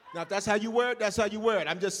 Now, if that's how you wear it, that's how you wear it.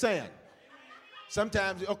 I'm just saying.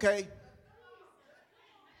 Sometimes, okay.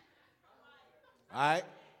 All right.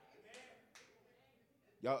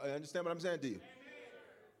 Y'all understand what I'm saying to you?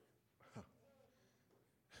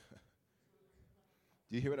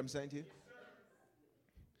 Do you hear what I'm saying to you?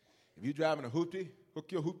 If you're driving a hoopty,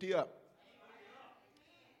 hook your hoopty up.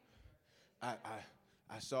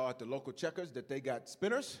 I saw at the local Checkers that they got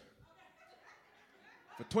spinners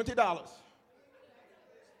for $20.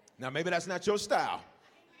 Now, maybe that's not your style.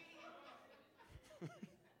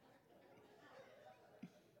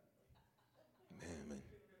 Man.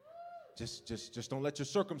 Just don't let your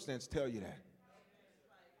circumstance tell you that.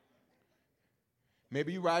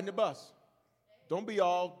 Maybe you're riding the bus. Don't be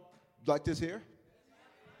all like this here.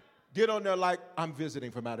 Get on there like, I'm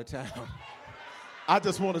visiting from out of town. I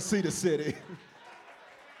just want to see the city.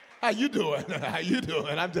 How you doing? How you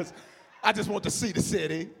doing? I just want to see the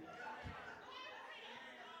city.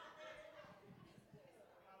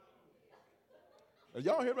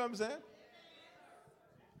 Y'all hear what I'm saying?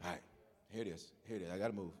 All right, here it is. I got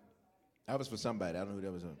to move. That was for somebody. I don't know who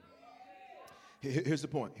that was on. Here's the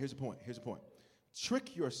point.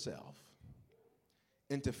 Trick yourself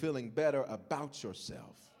into feeling better about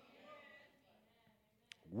yourself.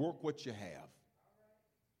 Work what you have.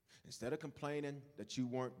 Instead of complaining that you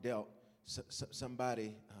weren't dealt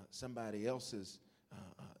somebody else's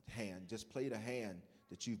hand, just play the hand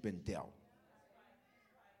that you've been dealt.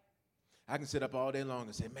 I can sit up all day long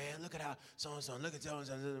and say, man, look at how so-and-so, look at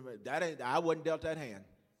so-and-so. I wasn't dealt that hand.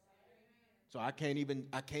 So I can't even,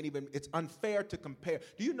 it's unfair to compare.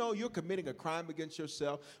 Do you know you're committing a crime against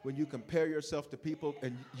yourself when you compare yourself to people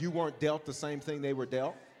and you weren't dealt the same thing they were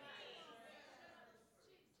dealt?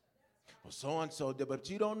 Well, so-and-so did, but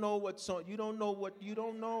you don't know what you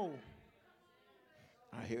don't know.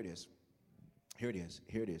 All right, here it is.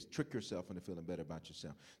 Trick yourself into feeling better about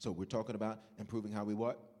yourself. So we're talking about improving how we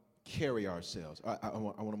what? Carry ourselves. I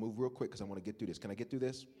want to move real quick because I want to get through this. Can I get through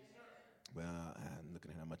this? Well, I'm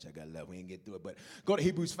looking at how much I got left. We ain't get through it, but go to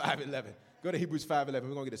Hebrews 5:11. We're going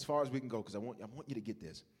to get as far as we can go because I want you to get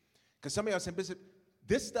this. Because some of y'all saying, Bishop,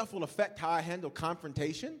 this stuff will affect how I handle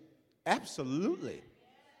confrontation? Absolutely.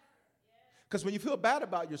 Because when you feel bad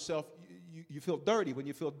about yourself, you feel dirty. When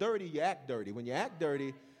you feel dirty, you act dirty. When you act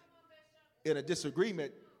dirty in a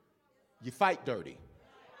disagreement, you fight dirty.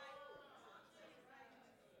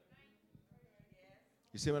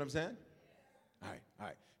 You see what I'm saying? All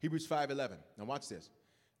right. Hebrews 5:11. Now watch this.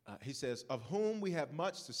 He says, of whom we have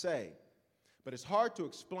much to say, but it's hard to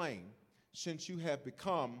explain since you have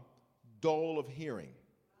become dull of hearing.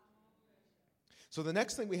 So the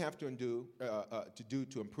next thing we have to do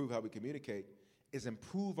to improve how we communicate is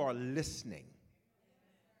improve our listening.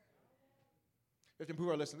 We have to improve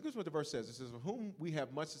our listening. Look at what the verse says. It says, of whom we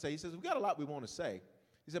have much to say. He says, we've got a lot we want to say.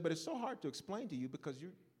 He said, but it's so hard to explain to you because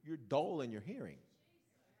you're dull in your hearing.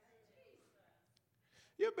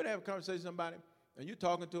 You ever been having a conversation with somebody and you're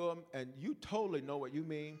talking to them and you totally know what you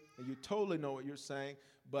mean and you totally know what you're saying,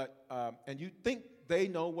 but and you think they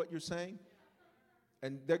know what you're saying,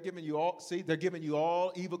 and they're giving you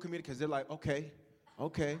all evil communication because they're like, okay,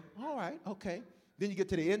 all right, okay. Then you get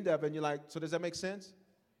to the end of it and you're like, so does that make sense?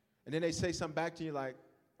 And then they say something back to you like,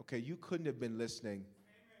 okay, you couldn't have been listening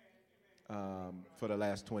for the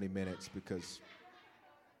last 20 minutes because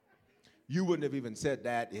you wouldn't have even said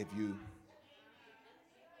that if you.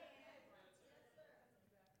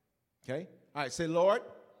 Okay? All right, say, Lord,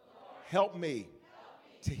 help me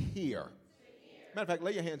to hear. Matter of fact,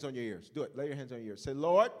 lay your hands on your ears. Do it. Lay your hands on your ears. Say,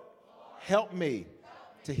 Lord, help me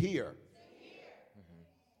to hear.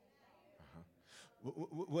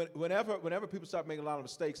 Whenever people start making a lot of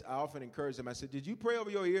mistakes, I often encourage them. I say, did you pray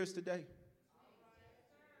over your ears today?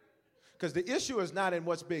 Because the issue is not in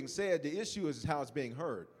what's being said. The issue is how it's being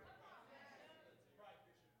heard.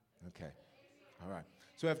 Okay. All right.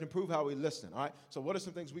 So we have to improve how we listen. All right. So what are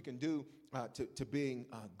some things we can do to being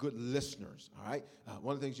good listeners? All right.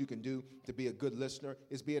 One of the things you can do to be a good listener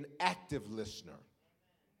is be an active listener.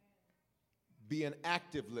 Be an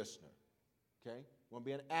active listener. Okay. You want to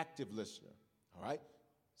be an active listener. All right?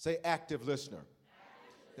 Say active listener.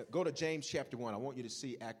 Go to James chapter 1. I want you to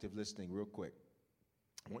see active listening real quick.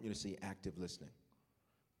 I want you to see active listening.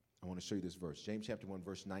 I want to show you this verse. James chapter 1,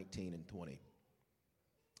 verse 19 and 20.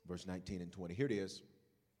 Verse 19 and 20. Here it is.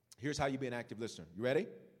 Here's how you be an active listener. You ready?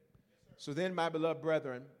 So then, my beloved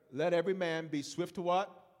brethren, let every man be swift to what?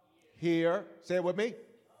 Hear. Say it with me.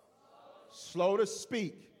 Slow to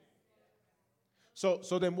speak. So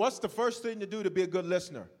then what's the first thing to do to be a good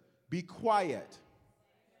listener? Be quiet.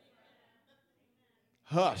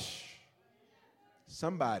 Hush.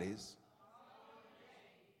 Somebody's.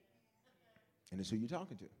 And it's who you're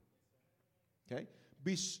talking to. Okay?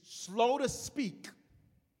 Be slow to speak.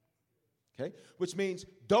 Okay? Which means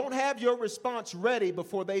don't have your response ready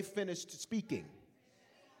before they finish speaking.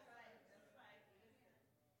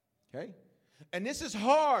 Okay? And this is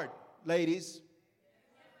hard, ladies.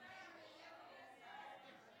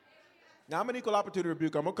 Now, I'm an equal opportunity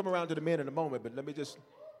rebuker. I'm going to come around to the men in a moment, but let me just.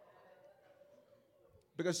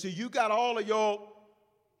 Because, see, you got all of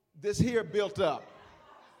this here built up.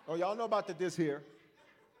 Oh, y'all know about this here.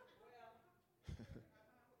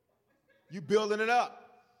 You building it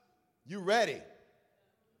up. You ready.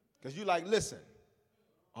 Because you like, listen,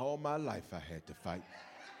 all my life I had to fight.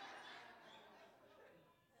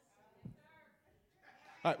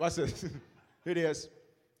 All right, watch this. Here it is.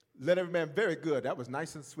 Let every man, very good. That was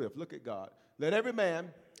nice and swift. Look at God. Let every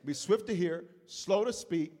man be swift to hear, slow to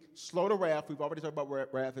speak, slow to wrath. We've already talked about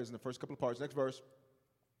what wrath is in the first couple of parts. Next verse.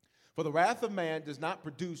 For the wrath of man does not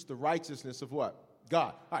produce the righteousness of what?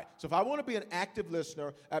 God. All right. So if I want to be an active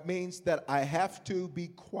listener, that means that I have to be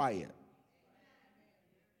quiet.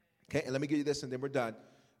 Okay, and let me give you this, and then we're done.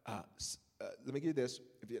 Let me give you this.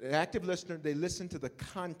 If you're an active listener, they listen to the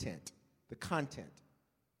content. The content.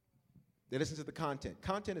 They listen to the content.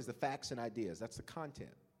 Content is the facts and ideas. That's the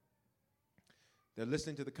content. They're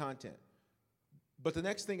listening to the content. But the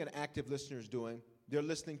next thing an active listener is doing, they're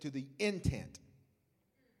listening to the intent.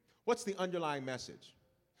 What's the underlying message?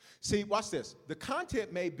 See, watch this. The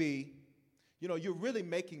content may be, you're really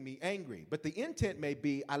making me angry. But the intent may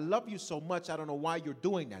be, I love you so much, I don't know why you're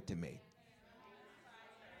doing that to me.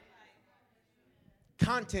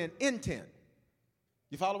 Content, intent.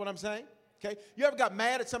 You follow what I'm saying? Okay, you ever got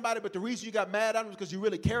mad at somebody, but the reason you got mad at them was because you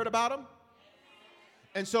really cared about them?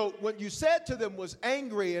 And so what you said to them was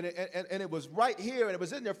angry, and it was right here, and it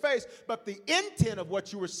was in their face, but the intent of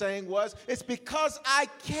what you were saying was, it's because I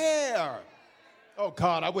care. Oh,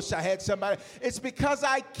 God, I wish I had somebody. It's because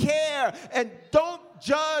I care, and don't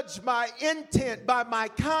judge my intent by my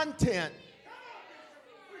content.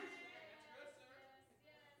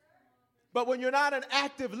 But when you're not an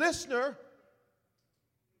active listener,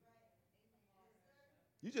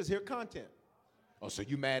 you just hear content. Oh, so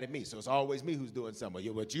you mad at me, so it's always me who's doing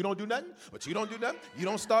something. But you don't do nothing? But you don't do nothing? You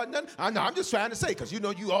don't start nothing? I know, I'm just trying to say, because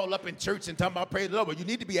you all up in church and talking about praise the Lord, but you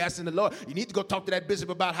need to be asking the Lord. You need to go talk to that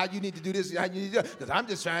bishop about how you need to do this, how you need to do that, because I'm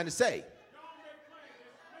just trying to say.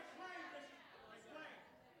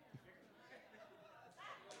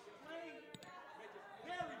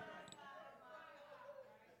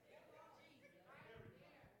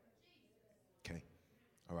 Okay,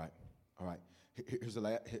 all right. Here's the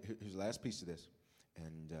last piece of this,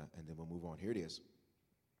 and then we'll move on. Here it is.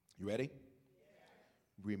 You ready?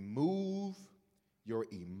 Remove your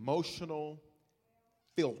emotional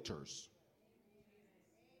filters.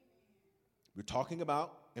 We're talking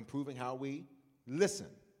about improving how we listen.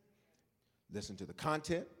 Listen to the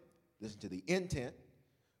content, listen to the intent,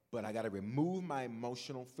 but I got to remove my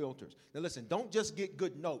emotional filters. Now listen, don't just get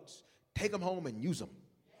good notes. Take them home and use them.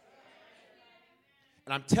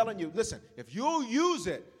 And I'm telling you, listen, if you'll use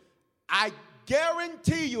it, I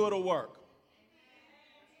guarantee you it'll work.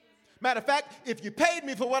 Matter of fact, if you paid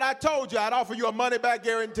me for what I told you, I'd offer you a money-back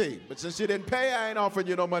guarantee. But since you didn't pay, I ain't offering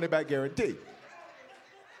you no money-back guarantee.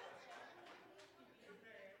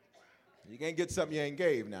 You can't get something you ain't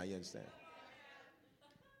gave now, you understand?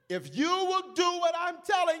 If you will do what I'm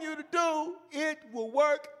telling you to do, it will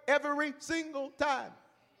work every single time.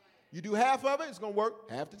 You do half of it, it's going to work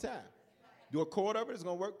half the time. Do a quarter of it, it's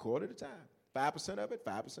going to work quarter at a time. 5% of it,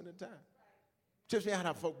 5% at a time. Just me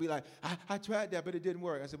how folk be like, I tried that, but it didn't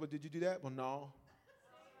work. I said, well, did you do that? Well, no.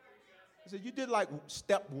 I said, you did like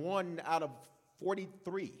step 1 out of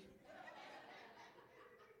 43.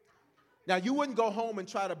 Now, you wouldn't go home and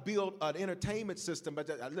try to build an entertainment system, but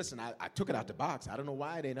listen, I took it out the box. I don't know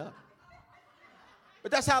why it ain't up.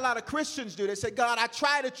 But that's how a lot of Christians do. They say, God, I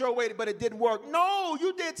tried it your way, but it didn't work. No,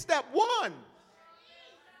 you did step 1.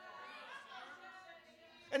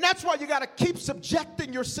 And that's why you got to keep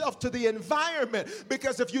subjecting yourself to the environment.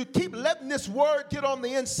 Because if you keep letting this word get on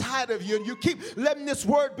the inside of you and you keep letting this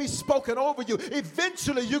word be spoken over you,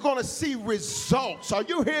 eventually you're going to see results. Are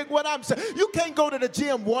you hearing what I'm saying? You can't go to the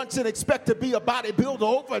gym once and expect to be a bodybuilder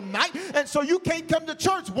overnight. And so you can't come to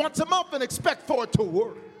church once a month and expect for it to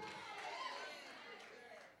work.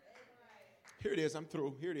 Here it is. I'm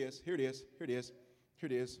through. Here it is. Here it is. Here it is. Here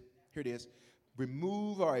it is. Here it is.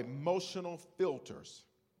 Remove our emotional filters.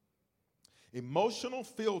 Emotional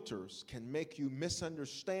filters can make you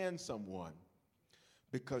misunderstand someone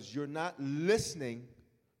because you're not listening,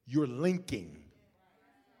 you're linking.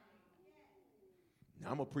 Now,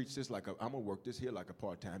 I'm going to preach this I'm going to work this here like a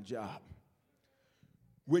part-time job.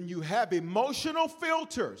 When you have emotional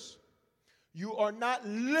filters, you are not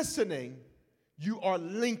listening, you are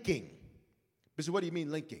linking. So what do you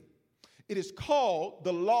mean linking? It is called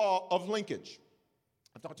the law of linkage.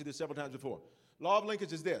 I've talked to you this several times before. Law of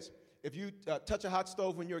linkage is this. If you touch a hot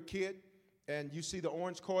stove when you're a kid and you see the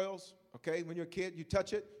orange coils, okay, when you're a kid, you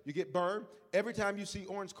touch it, you get burned. Every time you see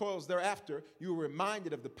orange coils thereafter, you're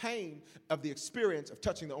reminded of the pain of the experience of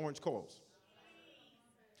touching the orange coils.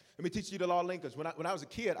 Let me teach you the law of linkage. When I was a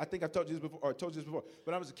kid, I think I've told you this before, or told you this before.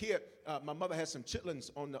 When I was a kid, my mother had some chitlins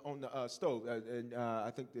on the stove, and I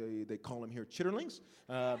think they call them here chitterlings.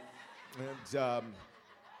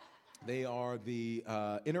 They are the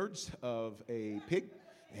innards of a pig.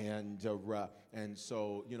 And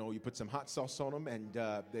so, you know, you put some hot sauce on them, and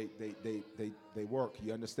they work.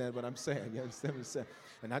 You understand what I'm saying? You understand what I'm saying?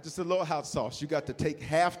 And not just a little hot sauce. You got to take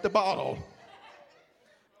half the bottle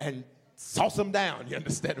and sauce them down. You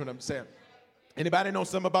understand what I'm saying? Anybody know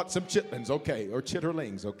something about some chitlins? Okay, or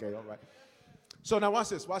chitterlings? Okay, all right. So now watch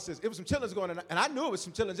this, watch this. It was some chitlins going in, and I knew it was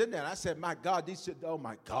some chitlins in there. And I said, my God, these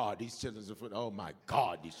chitlins are for, oh my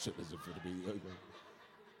God, these chitlins are for to be.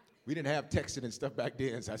 We didn't have texting and stuff back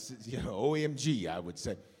then, so I said, you know, OMG, I would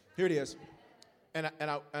say. Here it is. And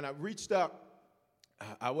I reached up.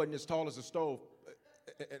 I wasn't as tall as a stove,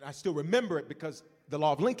 and I still remember it because the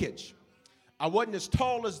law of linkage. I wasn't as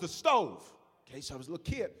tall as the stove. Okay, so I was a little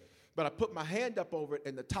kid. But I put my hand up over it,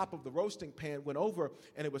 and the top of the roasting pan went over,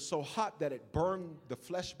 and it was so hot that it burned the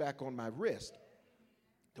flesh back on my wrist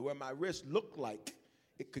to where my wrist looked like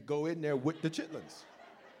it could go in there with the chitlins.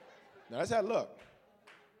 Now, that's how it looked.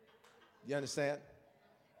 You understand?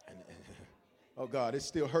 Oh, God, it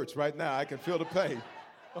still hurts right now. I can feel the pain.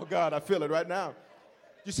 Oh, God, I feel it right now.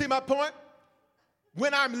 You see my point?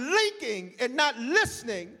 When I'm linking and not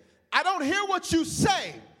listening, I don't hear what you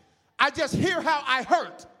say. I just hear how I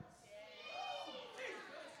hurt.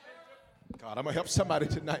 God, I'm going to help somebody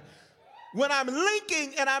tonight. When I'm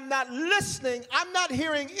linking and I'm not listening, I'm not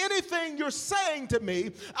hearing anything you're saying to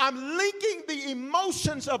me. I'm linking the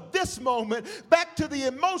emotions of this moment back to the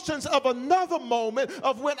emotions of another moment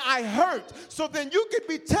of when I hurt. So then you could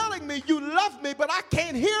be telling me you love me, but I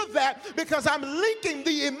can't hear that because I'm linking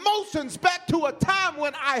the emotions back to a time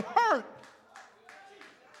when I hurt.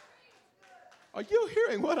 Are you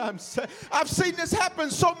hearing what I'm saying? I've seen this happen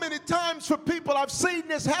so many times for people. I've seen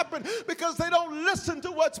this happen because they don't listen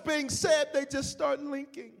to what's being said. They just start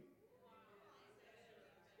linking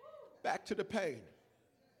back to the pain.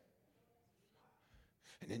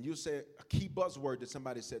 And then you say a key buzzword that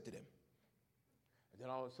somebody said to them. And then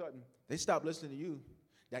all of a sudden, they stop listening to you.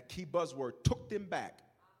 That key buzzword took them back.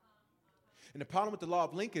 And the problem with the law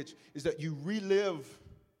of linkage is that you relive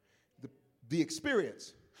the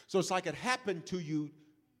experience. So it's like it happened to you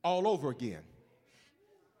all over again.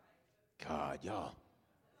 God, y'all.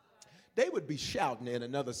 They would be shouting in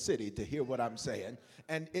another city to hear what I'm saying,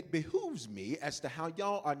 and it behooves me as to how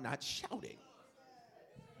y'all are not shouting.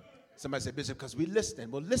 Somebody said, Bishop, because we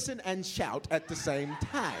listen. Well, listen and shout at the same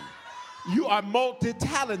time. You are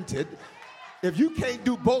multi-talented. If you can't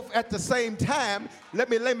do both at the same time, let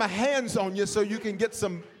me lay my hands on you so you can get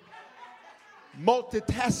some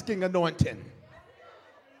multitasking anointing.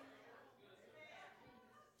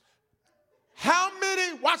 How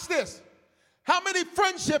many, watch this, how many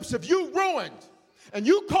friendships have you ruined and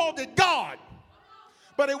you called it God,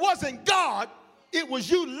 but it wasn't God, it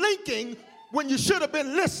was you linking when you should have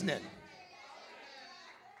been listening?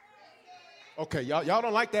 Okay, y'all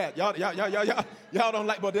don't like that. Y'all don't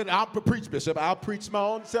like, but then I'll preach, Bishop. I'll preach my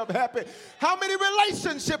own self-happy. How many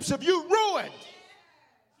relationships have you ruined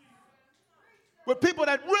with people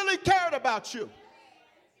that really cared about you?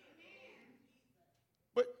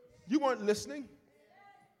 But you weren't listening.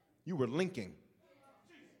 You were linking.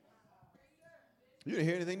 You didn't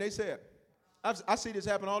hear anything they said. I see this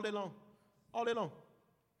happen all day long. All day long.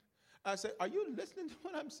 I say, are you listening to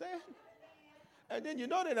what I'm saying? And then you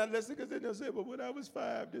know they're not listening because then they'll say, well, when I was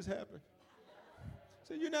 5, this happened.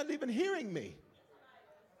 So you're not even hearing me.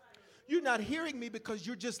 You're not hearing me because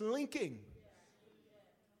you're just linking.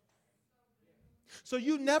 So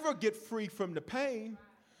you never get free from the pain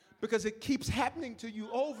because it keeps happening to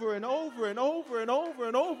you over and over and over and over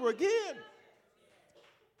and over again.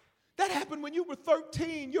 That happened when you were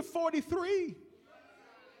 13. You're 43.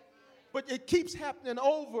 But it keeps happening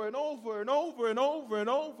over and over and over and over and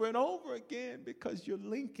over and over again because you're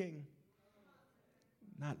linking,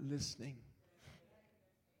 not listening.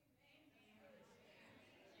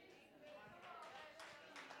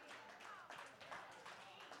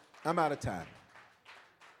 I'm out of time.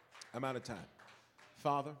 I'm out of time.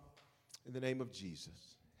 Father, in the name of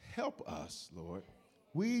Jesus, help us, Lord.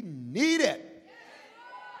 We need it.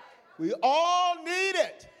 We all need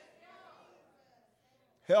it.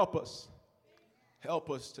 Help us. Help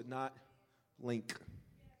us to not link,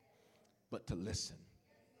 but to listen.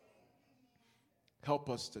 Help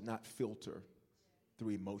us to not filter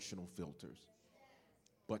through emotional filters,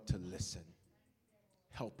 but to listen.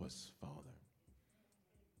 Help us, Father.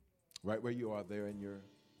 Right where you are there in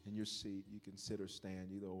your seat, you can sit or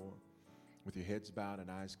stand, either or, with your heads bowed and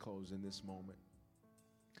eyes closed in this moment.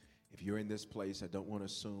 If you're in this place, I don't want to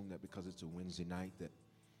assume that because it's a Wednesday night that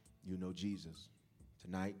you know Jesus.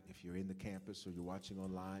 Tonight, if you're in the campus or you're watching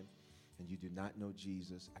online and you do not know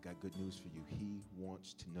Jesus, I got good news for you. He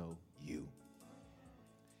wants to know you.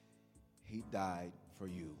 He died for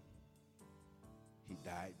you. He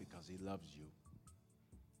died because he loves you.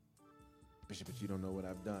 Bishop, but you don't know what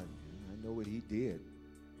I've done. I know what he did.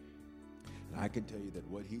 And I can tell you that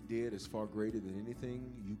what he did is far greater than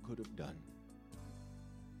anything you could have done.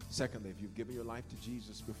 Secondly, if you've given your life to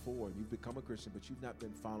Jesus before and you've become a Christian, but you've not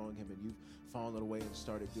been following him and you've fallen away and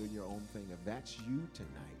started doing your own thing, if that's you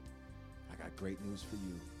tonight, I got great news for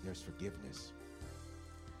you. There's forgiveness.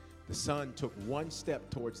 The Son took one step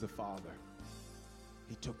towards the Father.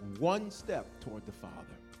 He took one step toward the Father,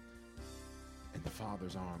 and the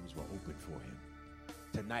Father's arms were open for him.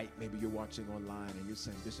 Tonight, maybe you're watching online and you're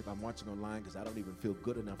saying, Bishop, I'm watching online because I don't even feel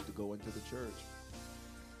good enough to go into the church.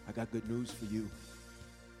 I got good news for you.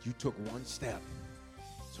 You took one step,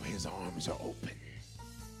 so his arms are open.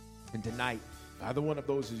 And tonight, if either one of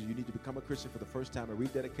those is you need to become a Christian for the first time and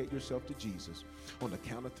rededicate yourself to Jesus. On the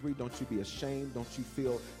count of 3, don't you be ashamed. Don't you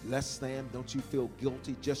feel less than. Don't you feel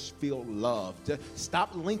guilty. Just feel loved.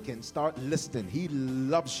 Stop linking. Start listening. He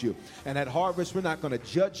loves you. And at Harvest, we're not going to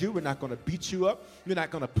judge you. We're not going to beat you up. We're not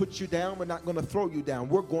going to put you down. We're not going to throw you down.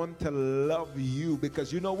 We're going to love you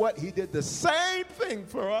because you know what? He did the same thing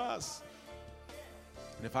for us.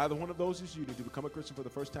 And if either one of those is you, need to become a Christian for the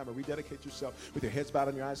first time and rededicate yourself with your heads bowed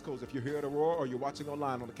and your eyes closed. If you're here at Aurora or you're watching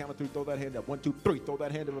online, on the count of 3, throw that hand up. 1, 2, 3. Throw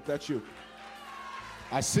that hand up if that's you.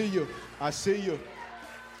 I see you. I see you.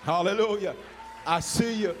 Hallelujah. I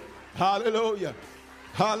see you. Hallelujah.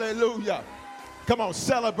 Hallelujah. Come on,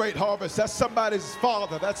 celebrate Harvest. That's somebody's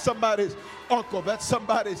father. That's somebody's uncle. That's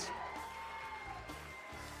somebody's.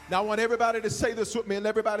 Now I want everybody to say this with me, and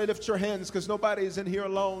everybody lift your hands because nobody is in here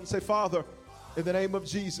alone. Say, Father, in the name of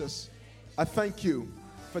Jesus, I thank you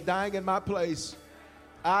for dying in my place.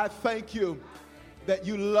 I thank you that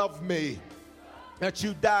you love me, that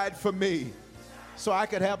you died for me so I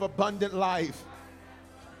could have abundant life.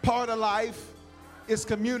 Part of life is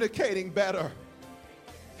communicating better.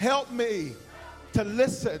 Help me to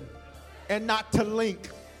listen and not to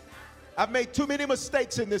link. I've made too many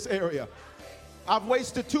mistakes in this area. I've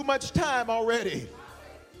wasted too much time already.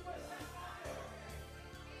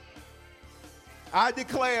 I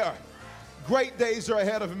declare great days are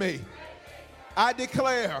ahead of me. I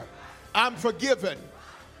declare I'm forgiven.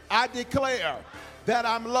 I declare that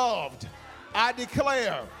I'm loved. I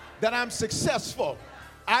declare that I'm successful.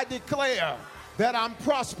 I declare that I'm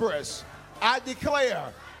prosperous. I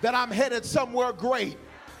declare that I'm headed somewhere great.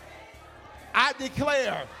 I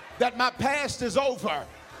declare that my past is over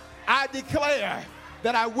I declare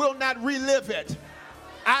that I will not relive it.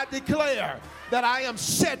 I declare that I am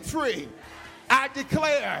set free. I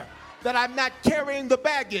declare that I'm not carrying the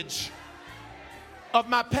baggage of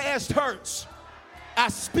my past hurts. I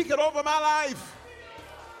speak it over my life.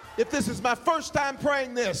 If this is my first time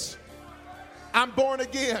praying this, I'm born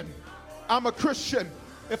again. I'm a Christian.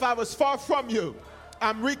 If I was far from you,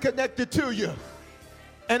 I'm reconnected to you.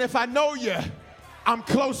 And if I know you, I'm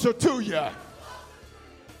closer to you.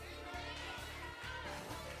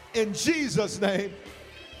 In Jesus' name,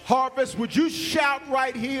 Harvest, would you shout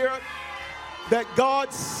right here that God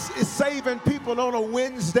is saving people on a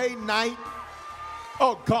Wednesday night?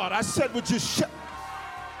 Oh God, I said would you shout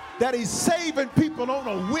that he's saving people on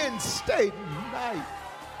a Wednesday night.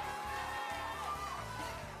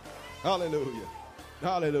 Hallelujah.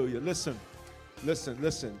 Hallelujah. Listen.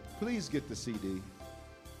 Please get the CD.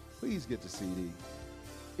 Please get the CD.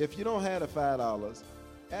 If you don't have the $5,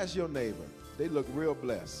 ask your neighbor. They look real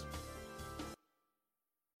blessed.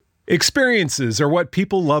 Experiences are what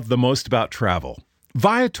people love the most about travel.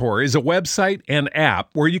 Viator is a website and app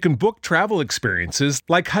where you can book travel experiences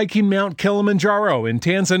like hiking Mount Kilimanjaro in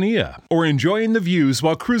Tanzania or enjoying the views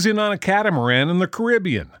while cruising on a catamaran in the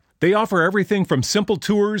Caribbean. They offer everything from simple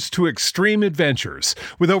tours to extreme adventures.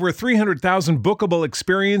 With over 300,000 bookable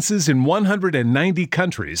experiences in 190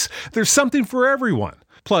 countries, there's something for everyone.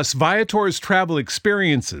 Plus, Viator's travel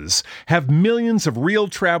experiences have millions of real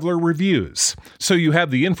traveler reviews, so you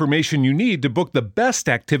have the information you need to book the best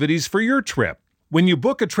activities for your trip. When you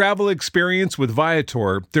book a travel experience with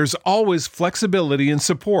Viator, there's always flexibility and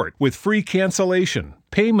support with free cancellation,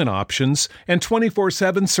 payment options, and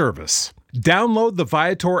 24/7 service. Download the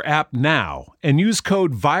Viator app now and use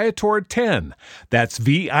code Viator10. That's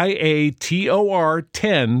Viator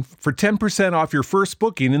 10 for 10% off your first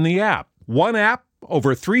booking in the app. One app,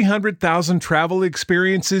 over 300,000 travel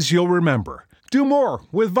experiences you'll remember. Do more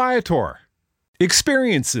with Viator.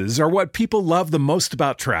 Experiences are what people love the most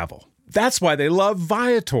about travel. That's why they love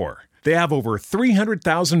Viator. They have over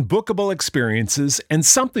 300,000 bookable experiences and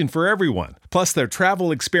something for everyone. Plus, their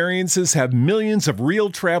travel experiences have millions of real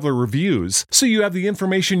traveler reviews, so you have the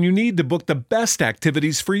information you need to book the best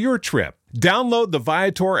activities for your trip. Download the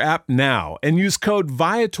Viator app now and use code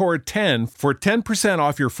Viator10 for 10%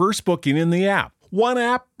 off your first booking in the app. One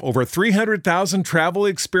app, over 300,000 travel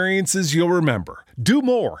experiences you'll remember. Do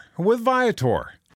more with Viator.